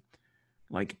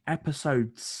 like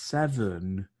episode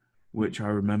 7, which I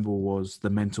remember was the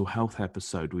mental health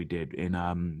episode we did in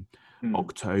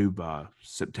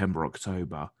September,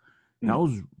 October. That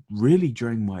was really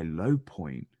during my low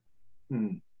point.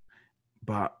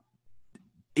 But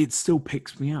it still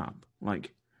picks me up.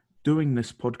 Like, doing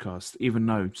this podcast, even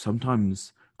though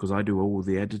sometimes, because I do all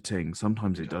the editing,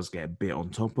 sometimes it does get a bit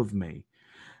on top of me.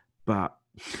 But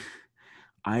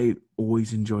I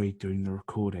always enjoy doing the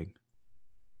recording.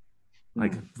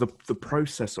 Like the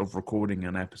process of recording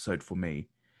an episode for me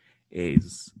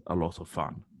is a lot of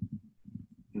fun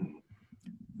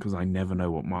because I never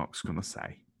know what Mark's going to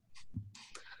say.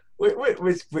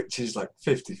 Which is like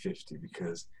 50-50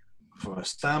 because from a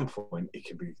standpoint, it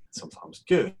can be sometimes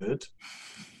good.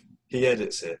 He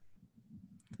edits it.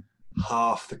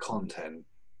 Half the content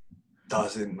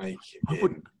doesn't make it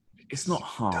in. It's not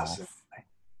half.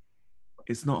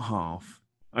 It's not half.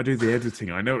 I do the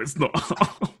editing. I know it's not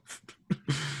half.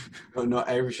 No, not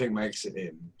everything makes it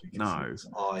in. Because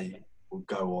I will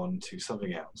go on to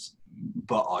something else,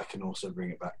 but I can also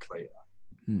bring it back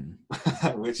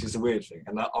later, which is a weird thing.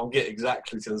 And I'll get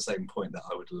exactly to the same point that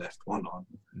I would have left one on.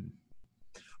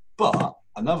 But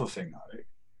another thing, though,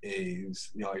 is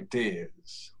the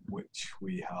ideas which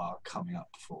we are coming up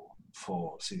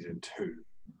for season 2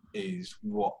 is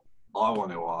what I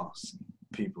want to ask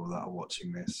people that are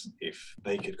watching this if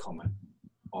they could comment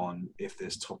on if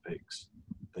there's topics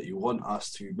that you want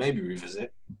us to maybe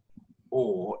revisit,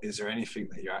 or is there anything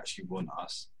that you actually want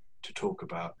us to talk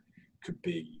about? Could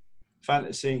be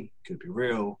fantasy, could be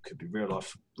real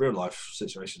life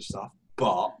situation stuff,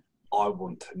 but I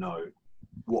want to know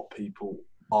what people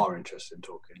are interested in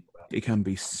talking about. It can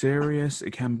be serious,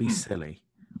 it can be silly.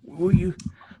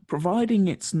 Providing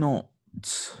it's not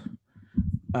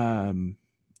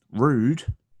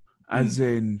rude, as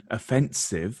in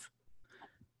offensive,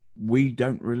 we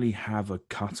don't really have a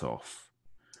cut-off.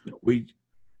 We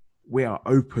are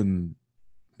open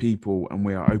people and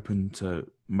we are open to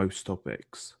most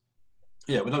topics.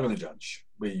 Yeah, we're not going to judge.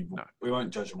 We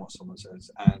won't judge on what someone says.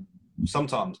 And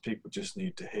sometimes people just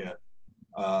need to hear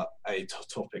a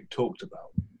topic talked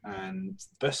about. And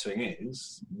the best thing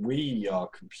is we are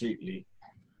completely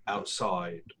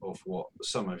outside of what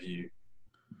some of you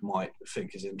might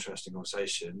think is interesting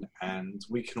conversation, and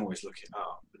we can always look it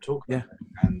up and talk about it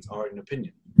and our own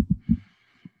opinion.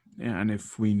 Yeah, and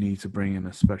if we need to bring in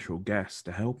a special guest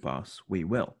to help us, we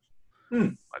will.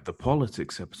 Like the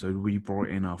politics episode, we brought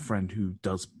in our friend who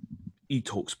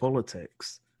talks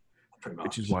politics,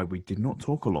 which is why we did not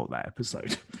talk a lot that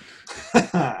episode.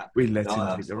 We let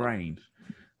him take the reign.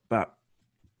 But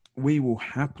we will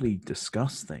happily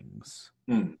discuss things.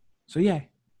 So yeah,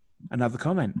 another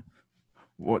comment.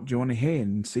 What do you want to hear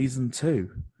in season 2?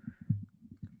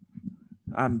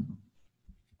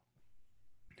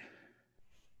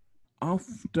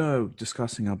 After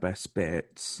discussing our best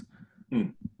bits,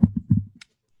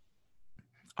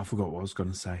 I forgot what I was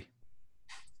going to say.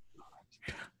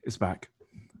 It's back.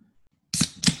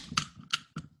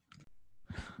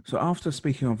 So after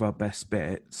speaking of our best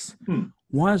bits,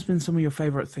 what has been some of your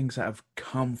favourite things that have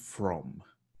come from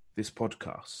this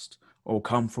podcast or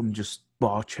come from just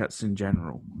bar chats in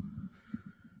general?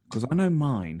 Because I know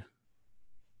mine.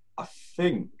 I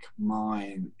think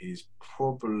mine is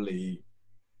probably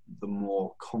the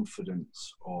more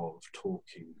confidence of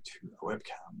talking to a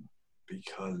webcam,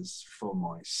 because for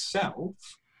myself,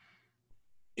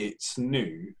 it's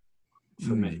new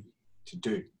for me to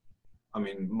do. I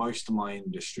mean, most of my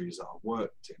industries that I've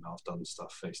worked in, I've done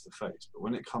stuff face to face. But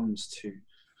when it comes to,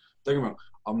 don't get me wrong,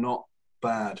 I'm not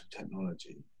bad at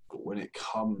technology, but when it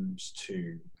comes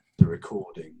to the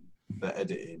recording, the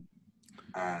editing,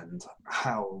 and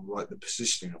how, like, the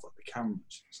positioning of, like, the cameras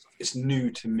and stuff, it's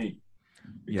new to me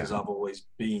because I've always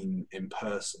been in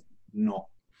person, not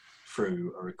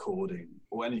through a recording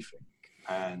or anything.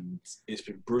 And it's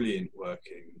been brilliant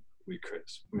working with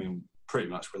Chris. I mean, pretty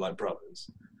much we're like brothers.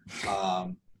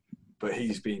 But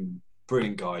he's been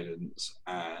brilliant guidance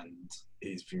and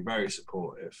he's been very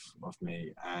supportive of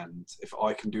me. And if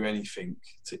I can do anything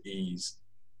to ease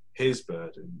his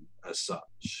burden as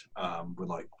such,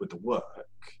 with the work,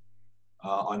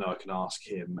 I know I can ask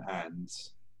him, and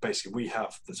basically we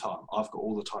have the time. I've got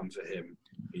all the time for him.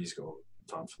 He's got all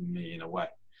the time for me in a way.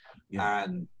 Yeah.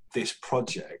 And this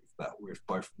project that we've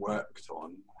both worked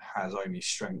on has only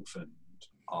strengthened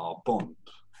our bond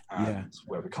and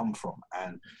where we come from.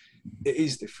 And it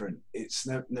is different. It's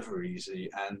never easy.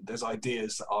 And there's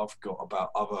ideas that I've got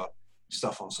about other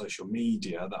stuff on social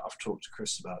media that I've talked to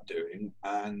Chris about doing.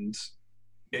 And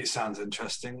it sounds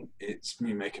interesting. It's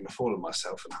me making a fool of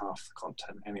myself in half the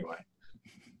content anyway.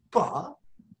 But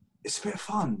it's a bit of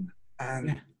fun.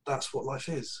 And that's what life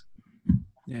is.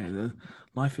 Yeah,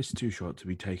 life is too short to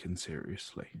be taken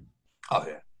seriously. Oh,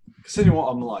 yeah. Considering what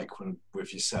I'm like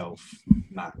with yourself,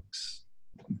 Max,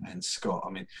 and Scott, I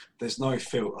mean, there's no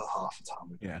filter half the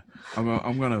time. Yeah.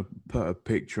 I'm going to put a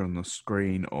picture on the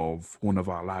screen of one of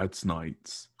our lads'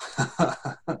 nights.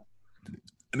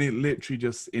 And it literally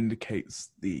just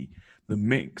indicates the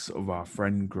mix of our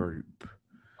friend group.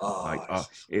 Oh,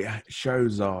 it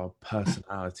shows our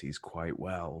personalities quite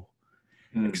well,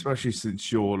 especially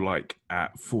since you're like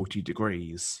at 40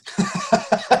 degrees.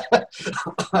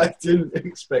 I didn't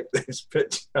expect this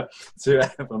picture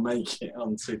to ever make it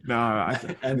onto. No, I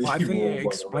think it by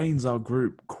explains our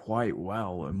group quite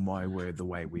well and why we're the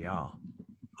way we are.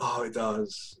 Oh, it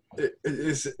does.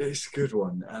 It's a good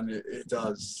one, and it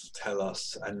does tell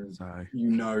us, and you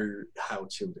know how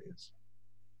chilled it is.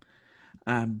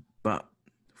 But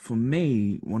for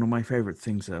me, one of my favorite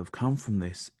things that have come from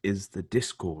this is the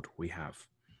Discord we have.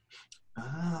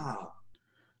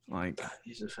 Like, that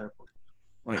is a fair point.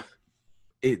 Like,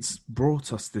 it's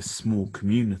brought us this small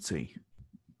community.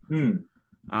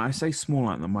 I say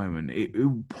small at the moment. It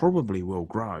probably will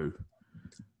grow,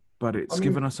 but it's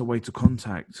given us a way to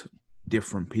contact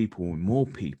different people and more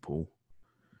people,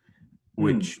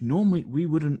 which normally we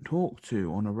wouldn't talk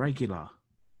to on a regular.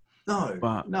 No,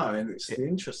 and it's the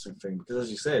interesting thing because, as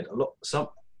you said,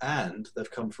 and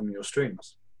they've come from your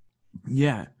streams.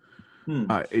 Yeah,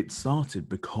 it started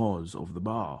because of the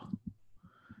bar,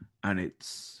 and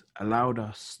it's allowed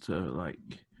us to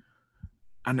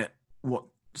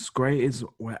what's great is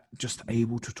we're just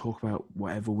able to talk about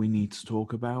whatever we need to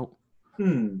talk about.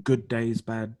 Good days,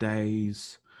 bad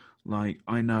days. Like,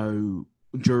 I know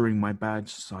during my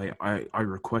badge, I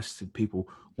requested people,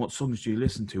 what songs do you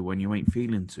listen to when you ain't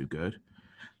feeling too good?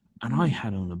 And I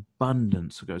had an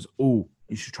abundance of goes, oh,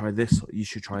 you should try this, you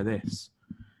should try this.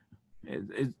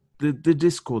 The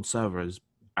Discord server has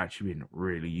actually been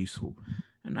really useful.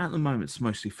 And at the moment, it's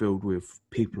mostly filled with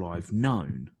people I've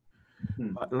known.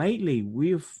 But lately,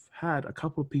 we've had a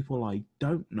couple of people I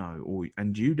don't know,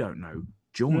 and you don't know,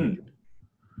 join.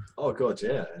 Oh, God,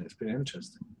 yeah. And it's been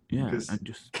interesting. Yeah, and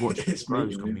just watching it grow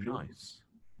is going to be nice.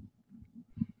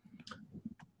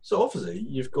 So, obviously,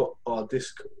 you've got our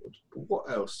Discord. But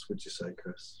what else would you say,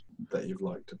 Chris, that you've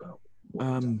liked about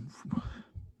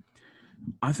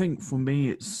I think for me,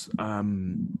 it's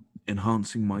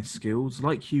enhancing my skills.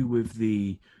 Like you with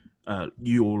the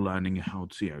you're learning how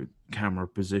to, camera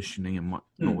positioning and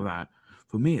all that.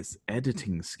 For me, it's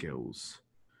editing skills.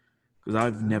 Because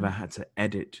I've never had to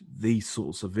edit these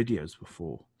sorts of videos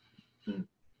before.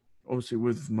 Obviously,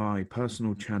 with my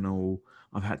personal channel,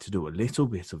 I've had to do a little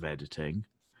bit of editing,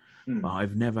 but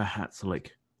I've never had to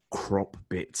crop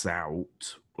bits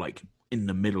out in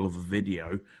the middle of a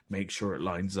video, make sure it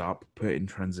lines up, put in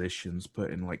transitions,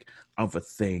 put in other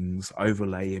things,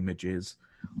 overlay images.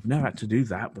 I've never had to do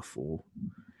that before.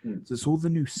 So it's all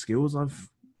the new skills I've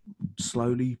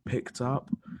slowly picked up,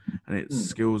 and it's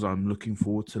skills I'm looking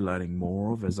forward to learning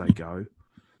more of as I go.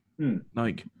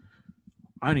 I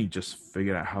only just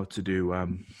figured out how to do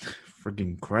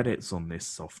frigging credits on this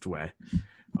software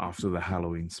after the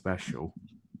Halloween special.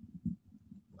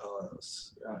 Oh,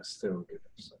 that's still a good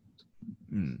episode.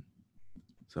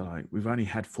 So we've only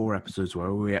had 4 episodes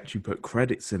where we actually put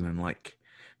credits in and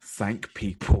thank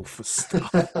people for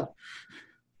stuff.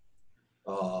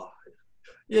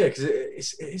 Yeah, because it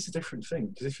is a different thing.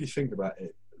 Because if you think about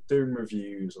it, doing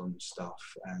reviews on stuff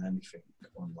and anything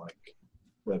on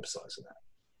websites and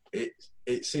that,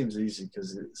 it seems easy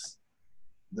because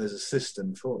there's a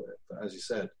system for it. But as you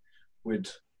said, we'd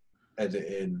edit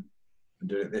in and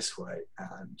do it this way,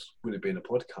 and would it be in a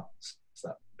podcast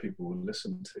that people will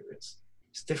listen to? It's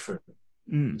different.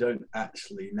 You don't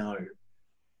actually know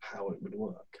how it would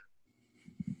work.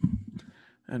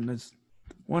 And there's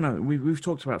we've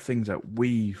talked about things that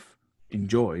we've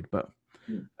enjoyed, but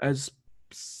as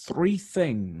 3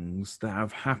 things that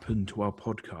have happened to our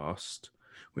podcast,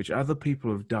 which other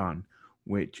people have done,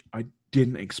 which I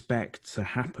didn't expect to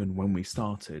happen when we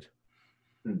started.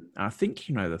 I think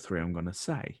you know the 3 I'm going to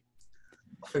say.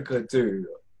 I think I do.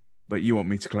 But you want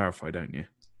me to clarify, don't you?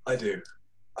 I do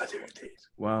indeed.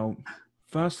 Well,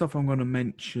 first off, I'm going to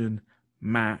mention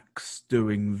Max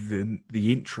doing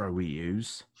the intro we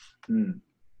use.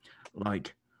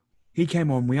 He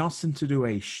came on, we asked him to do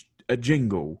a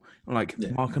jingle,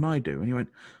 Mark and I do. And he went,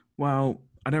 well,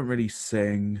 I don't really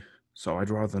sing, so I'd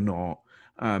rather not.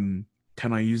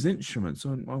 Can I use instruments?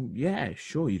 And, well, yeah,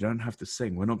 sure, you don't have to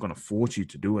sing. We're not going to force you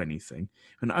to do anything.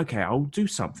 And, okay, I'll do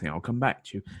something. I'll come back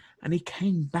to you. And he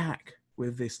came back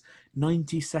with this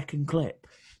 90-second clip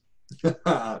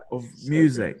of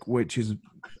music, which is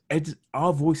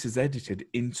our voices edited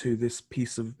into this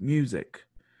piece of music.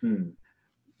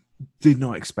 Did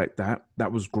not expect that.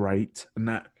 That was great. And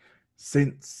that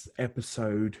since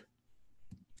episode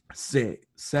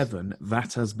 7,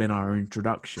 that has been our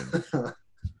introduction.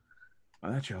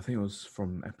 Actually, I think it was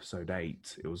from episode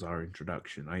 8. It was our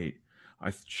introduction. I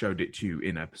showed it to you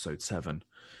in episode 7.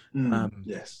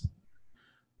 Yes.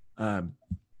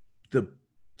 The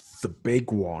the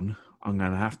big one, I'm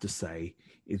going to have to say,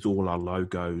 is all our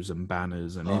logos and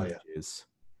banners and images.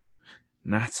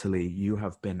 Yeah. Natalie, you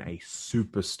have been a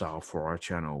superstar for our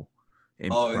channel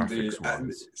in graphics wise.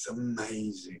 And it's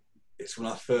amazing. It's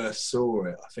when I first saw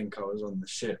it, I think I was on the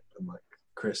ship and like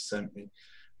Chris sent me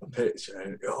a picture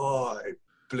and it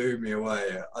blew me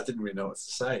away. I didn't really know what to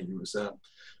say. It was a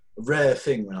rare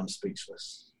thing when I'm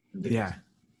speechless. Indeed. Yeah.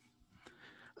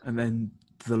 And then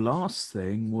the last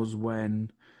thing was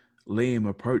when Liam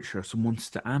approached us and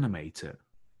wanted to animate it.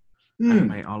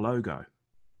 Animate our logo.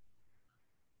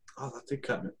 Oh,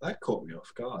 that caught me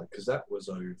off guard because that was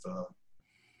over,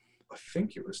 I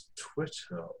think it was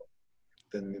Twitter,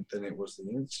 then it was the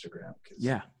Instagram.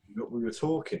 Yeah. We were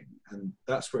talking and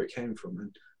that's where it came from.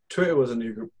 And Twitter was a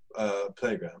new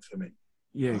playground for me.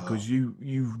 Yeah, because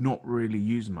you've not really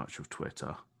used much of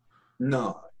Twitter.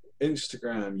 No.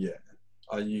 Instagram, yeah.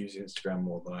 I use Instagram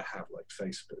more than I have like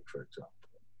Facebook, for example.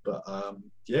 But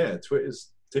yeah,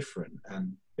 Twitter's different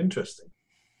and interesting.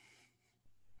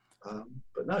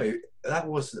 But no, that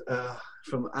was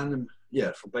from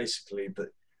basically the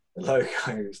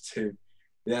logos to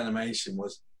the animation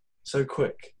was so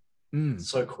quick.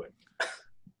 So quick.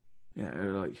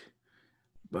 Yeah,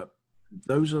 but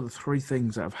those are the three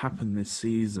things that have happened this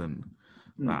season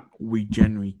that we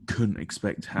generally couldn't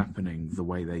expect happening the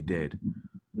way they did.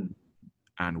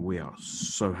 And we are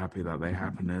so happy that they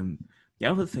happened. And the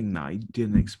other thing that I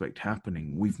didn't expect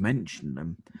happening, we've mentioned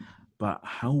them, but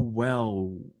how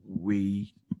well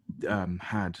we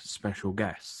had special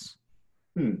guests.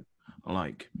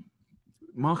 Like,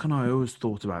 Mark and I always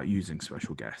thought about using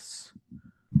special guests.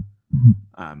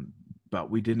 But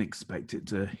we didn't expect it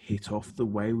to hit off the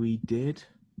way we did.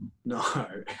 No,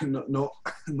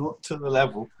 not to the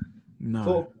level.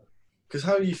 No. Because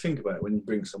how do you think about it when you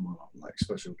bring someone on, like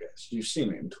special guests? You've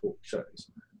seen it in talk shows.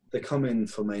 They come in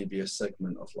for maybe a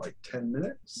segment of like 10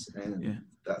 minutes and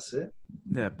that's it.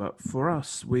 Yeah, but for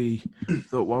us, we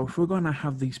thought, well, if we're going to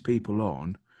have these people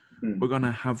on, we're going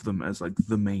to have them as like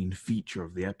the main feature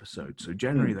of the episode. So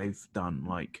generally they've done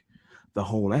like the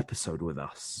whole episode with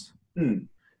us,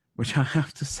 which I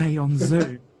have to say on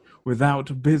Zoom, without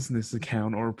a business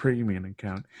account or a premium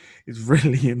account, is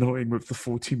really annoying with the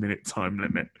 40-minute time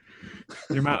limit.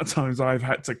 The amount of times I've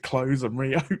had to close and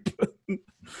reopen.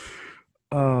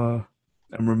 And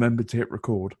remember to hit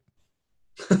record.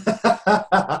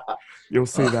 You'll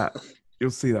see that. You'll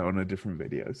see that on a different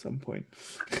video at some point.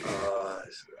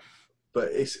 But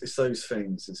it's those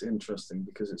things. It's interesting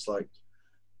because it's like,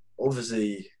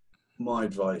 obviously, my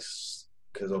advice,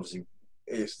 because obviously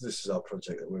this is our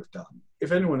project that we've done.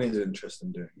 If anyone is interested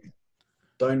in doing it,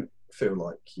 don't feel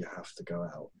like you have to go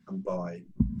out and buy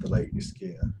the latest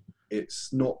gear.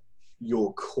 It's not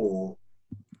your core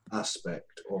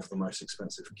aspect of the most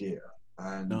expensive gear.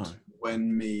 And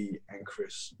when me and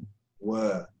Chris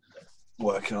were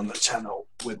working on the channel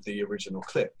with the original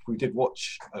clip, we did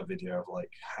watch a video of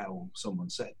like how someone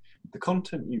said the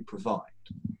content you provide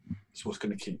is what's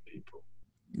going to keep people.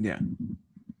 Yeah.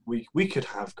 We could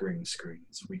have green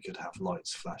screens, we could have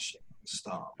lights flashing at the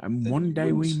start. And one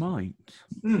day we might.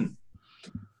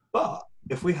 But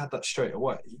if we had that straight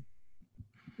away,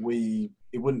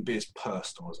 it wouldn't be as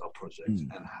personal as our project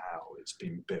and how it's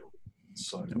been built.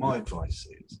 So my advice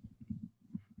is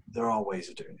there are ways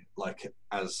of doing it. Like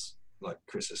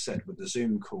Chris has said, with the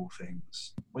Zoom call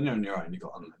things, when you're on your own, you've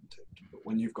got unlimited. But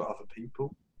when you've got other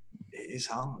people, it is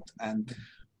hard. And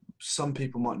some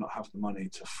people might not have the money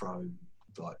to throw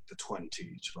like the 20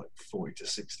 to like 40 to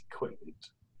 60 quid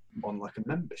on like a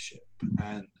membership.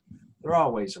 And there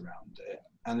are ways around it.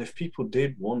 And if people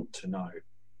did want to know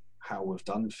how we've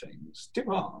done things, do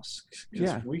ask.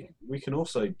 Because we can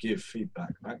also give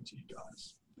feedback back to you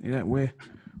guys. Yeah, we're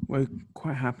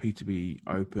quite happy to be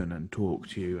open and talk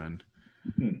to you. And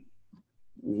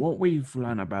what we've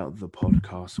learned about the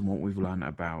podcast and what we've learned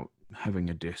about having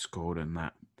a Discord and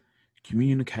that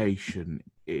communication,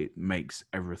 it makes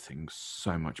everything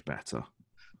so much better.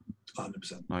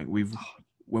 100%. Like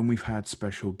when we've had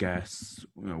special guests,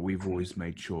 we've always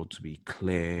made sure to be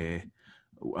clear.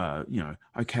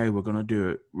 Okay, we're going to do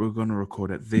it. We're going to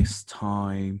record at this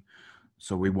time.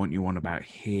 So we want you on about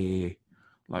here.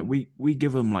 Like we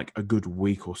give them like a good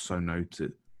week or so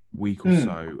notice,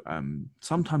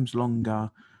 sometimes longer.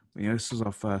 This is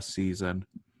our first season.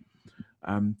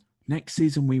 Next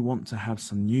season we want to have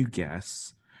some new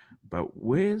guests, but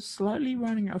we're slightly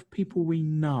running out of people we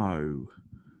know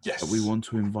that we want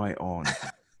to invite on.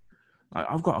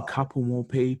 I've got a couple more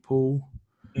people,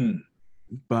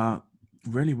 but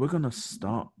really we're going to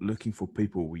start looking for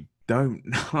people we don't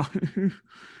know.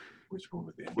 Which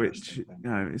will be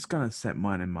it's going to set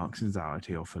mine and Mark's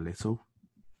anxiety off a little.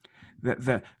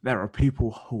 there are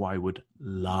people who I would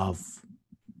love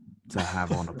to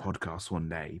have on a podcast one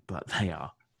day, but they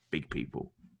are big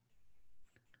people.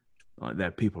 Like,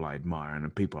 they're people I admire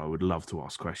and people I would love to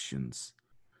ask questions.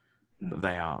 But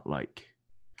they are like,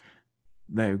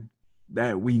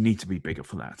 we need to be bigger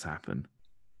for that to happen.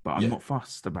 But I'm not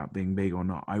fussed about being big or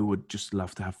not. I would just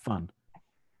love to have fun.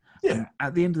 Yeah. And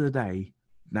at the end of the day,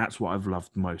 that's what I've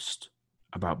loved most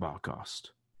about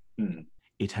Barcast.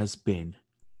 It has been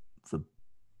the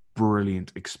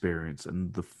brilliant experience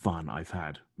and the fun I've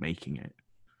had making it.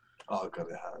 Oh God,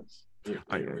 it has.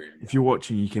 If you're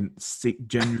watching, you can see,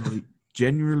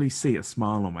 genuinely see a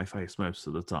smile on my face most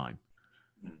of the time.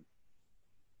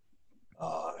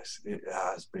 It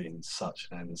has been such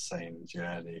an insane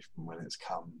journey from when it's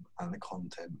come, and the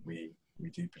content we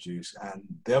do produce. And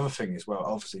the other thing as well,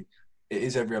 obviously, it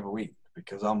is every other week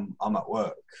because I'm at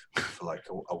work for like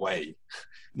away.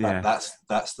 Yeah,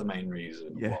 that's the main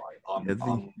reason why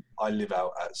I live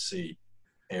out at sea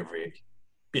every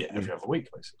other week,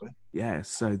 basically. Yeah,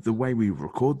 so the way we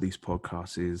record these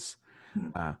podcasts is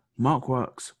Mark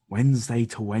works Wednesday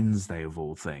to Wednesday, of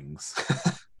all things.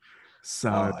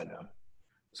 So, I know.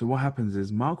 So what happens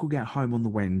is Mark will get home on the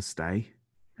Wednesday.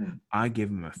 I give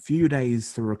him a few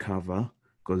days to recover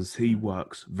because he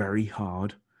works very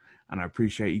hard, and I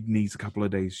appreciate he needs a couple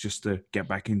of days just to get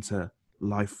back into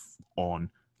life on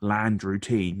land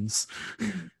routines.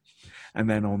 And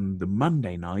then on the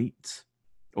Monday night,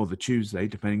 or the Tuesday,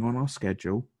 depending on our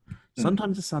schedule,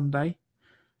 sometimes a Sunday,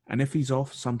 and if he's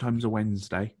off, sometimes a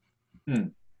Wednesday,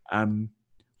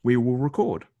 we will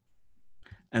record.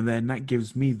 And then that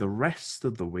gives me the rest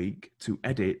of the week to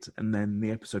edit, and then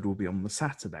the episode will be on the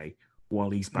Saturday while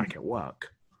he's back at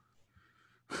work.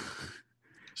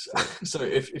 So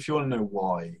if you want to know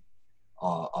why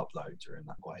our uploads are in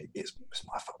that way, it's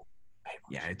my fault.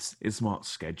 Yeah, it's smart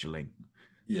scheduling.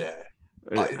 Yeah.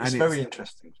 It's very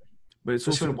interesting. But it's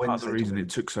also part of the reason it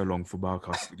took so long for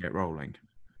Barcast to get rolling.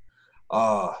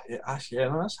 That's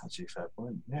actually a fair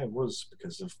point. Yeah, it was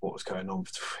because of what was going on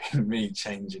between me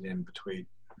changing in between.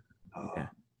 Yeah.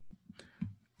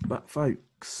 But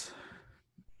folks,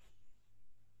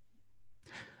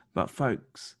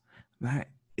 that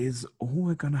is all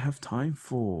we're going to have time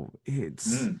for.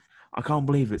 I can't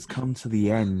believe it's come to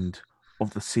the end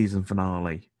of the season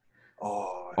finale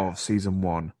of season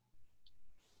 1.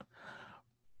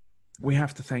 We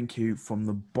have to thank you from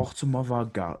the bottom of our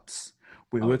guts.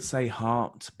 We would say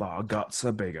heart, but our guts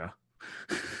are bigger.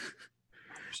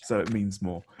 So it means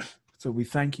more. So we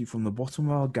thank you from the bottom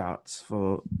of our guts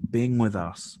for being with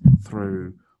us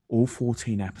through all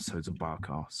 14 episodes of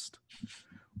Barcast.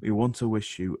 We want to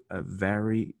wish you a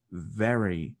very,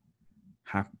 very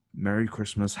Merry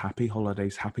Christmas, Happy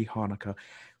Holidays, Happy Hanukkah,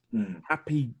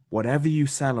 Happy whatever you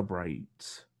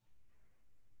celebrate.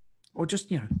 Or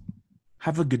just,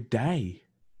 have a good day.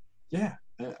 Yeah.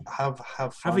 Have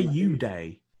fun. Have a you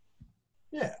day.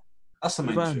 Yeah. That's the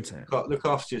main thing. Look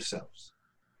after yourselves.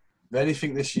 If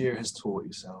anything this year has taught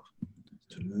yourself,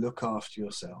 to look after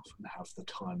yourself and have the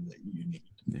time that you need.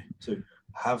 Yeah. So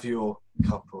have your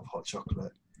cup of hot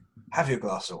chocolate, have your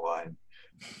glass of wine,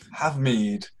 have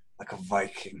mead like a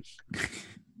Viking,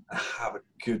 and have a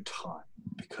good time,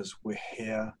 because we're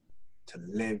here to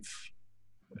live.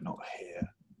 We're not here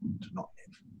to not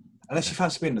live. Unless you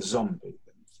fancy being a zombie,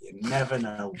 you never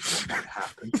know what might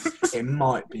happen. It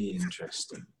might be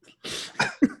interesting.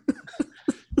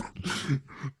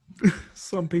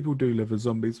 Some people do live as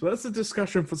zombies, but that's a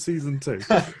discussion for season 2.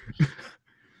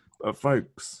 But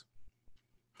folks,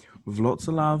 with lots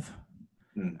of love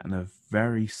and a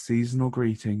very seasonal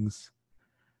greetings,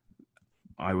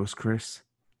 I was Chris,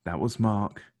 that was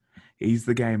Mark, he's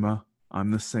the gamer, I'm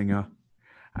the singer,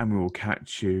 and we will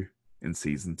catch you in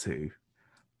season 2.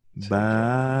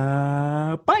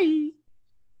 Bye.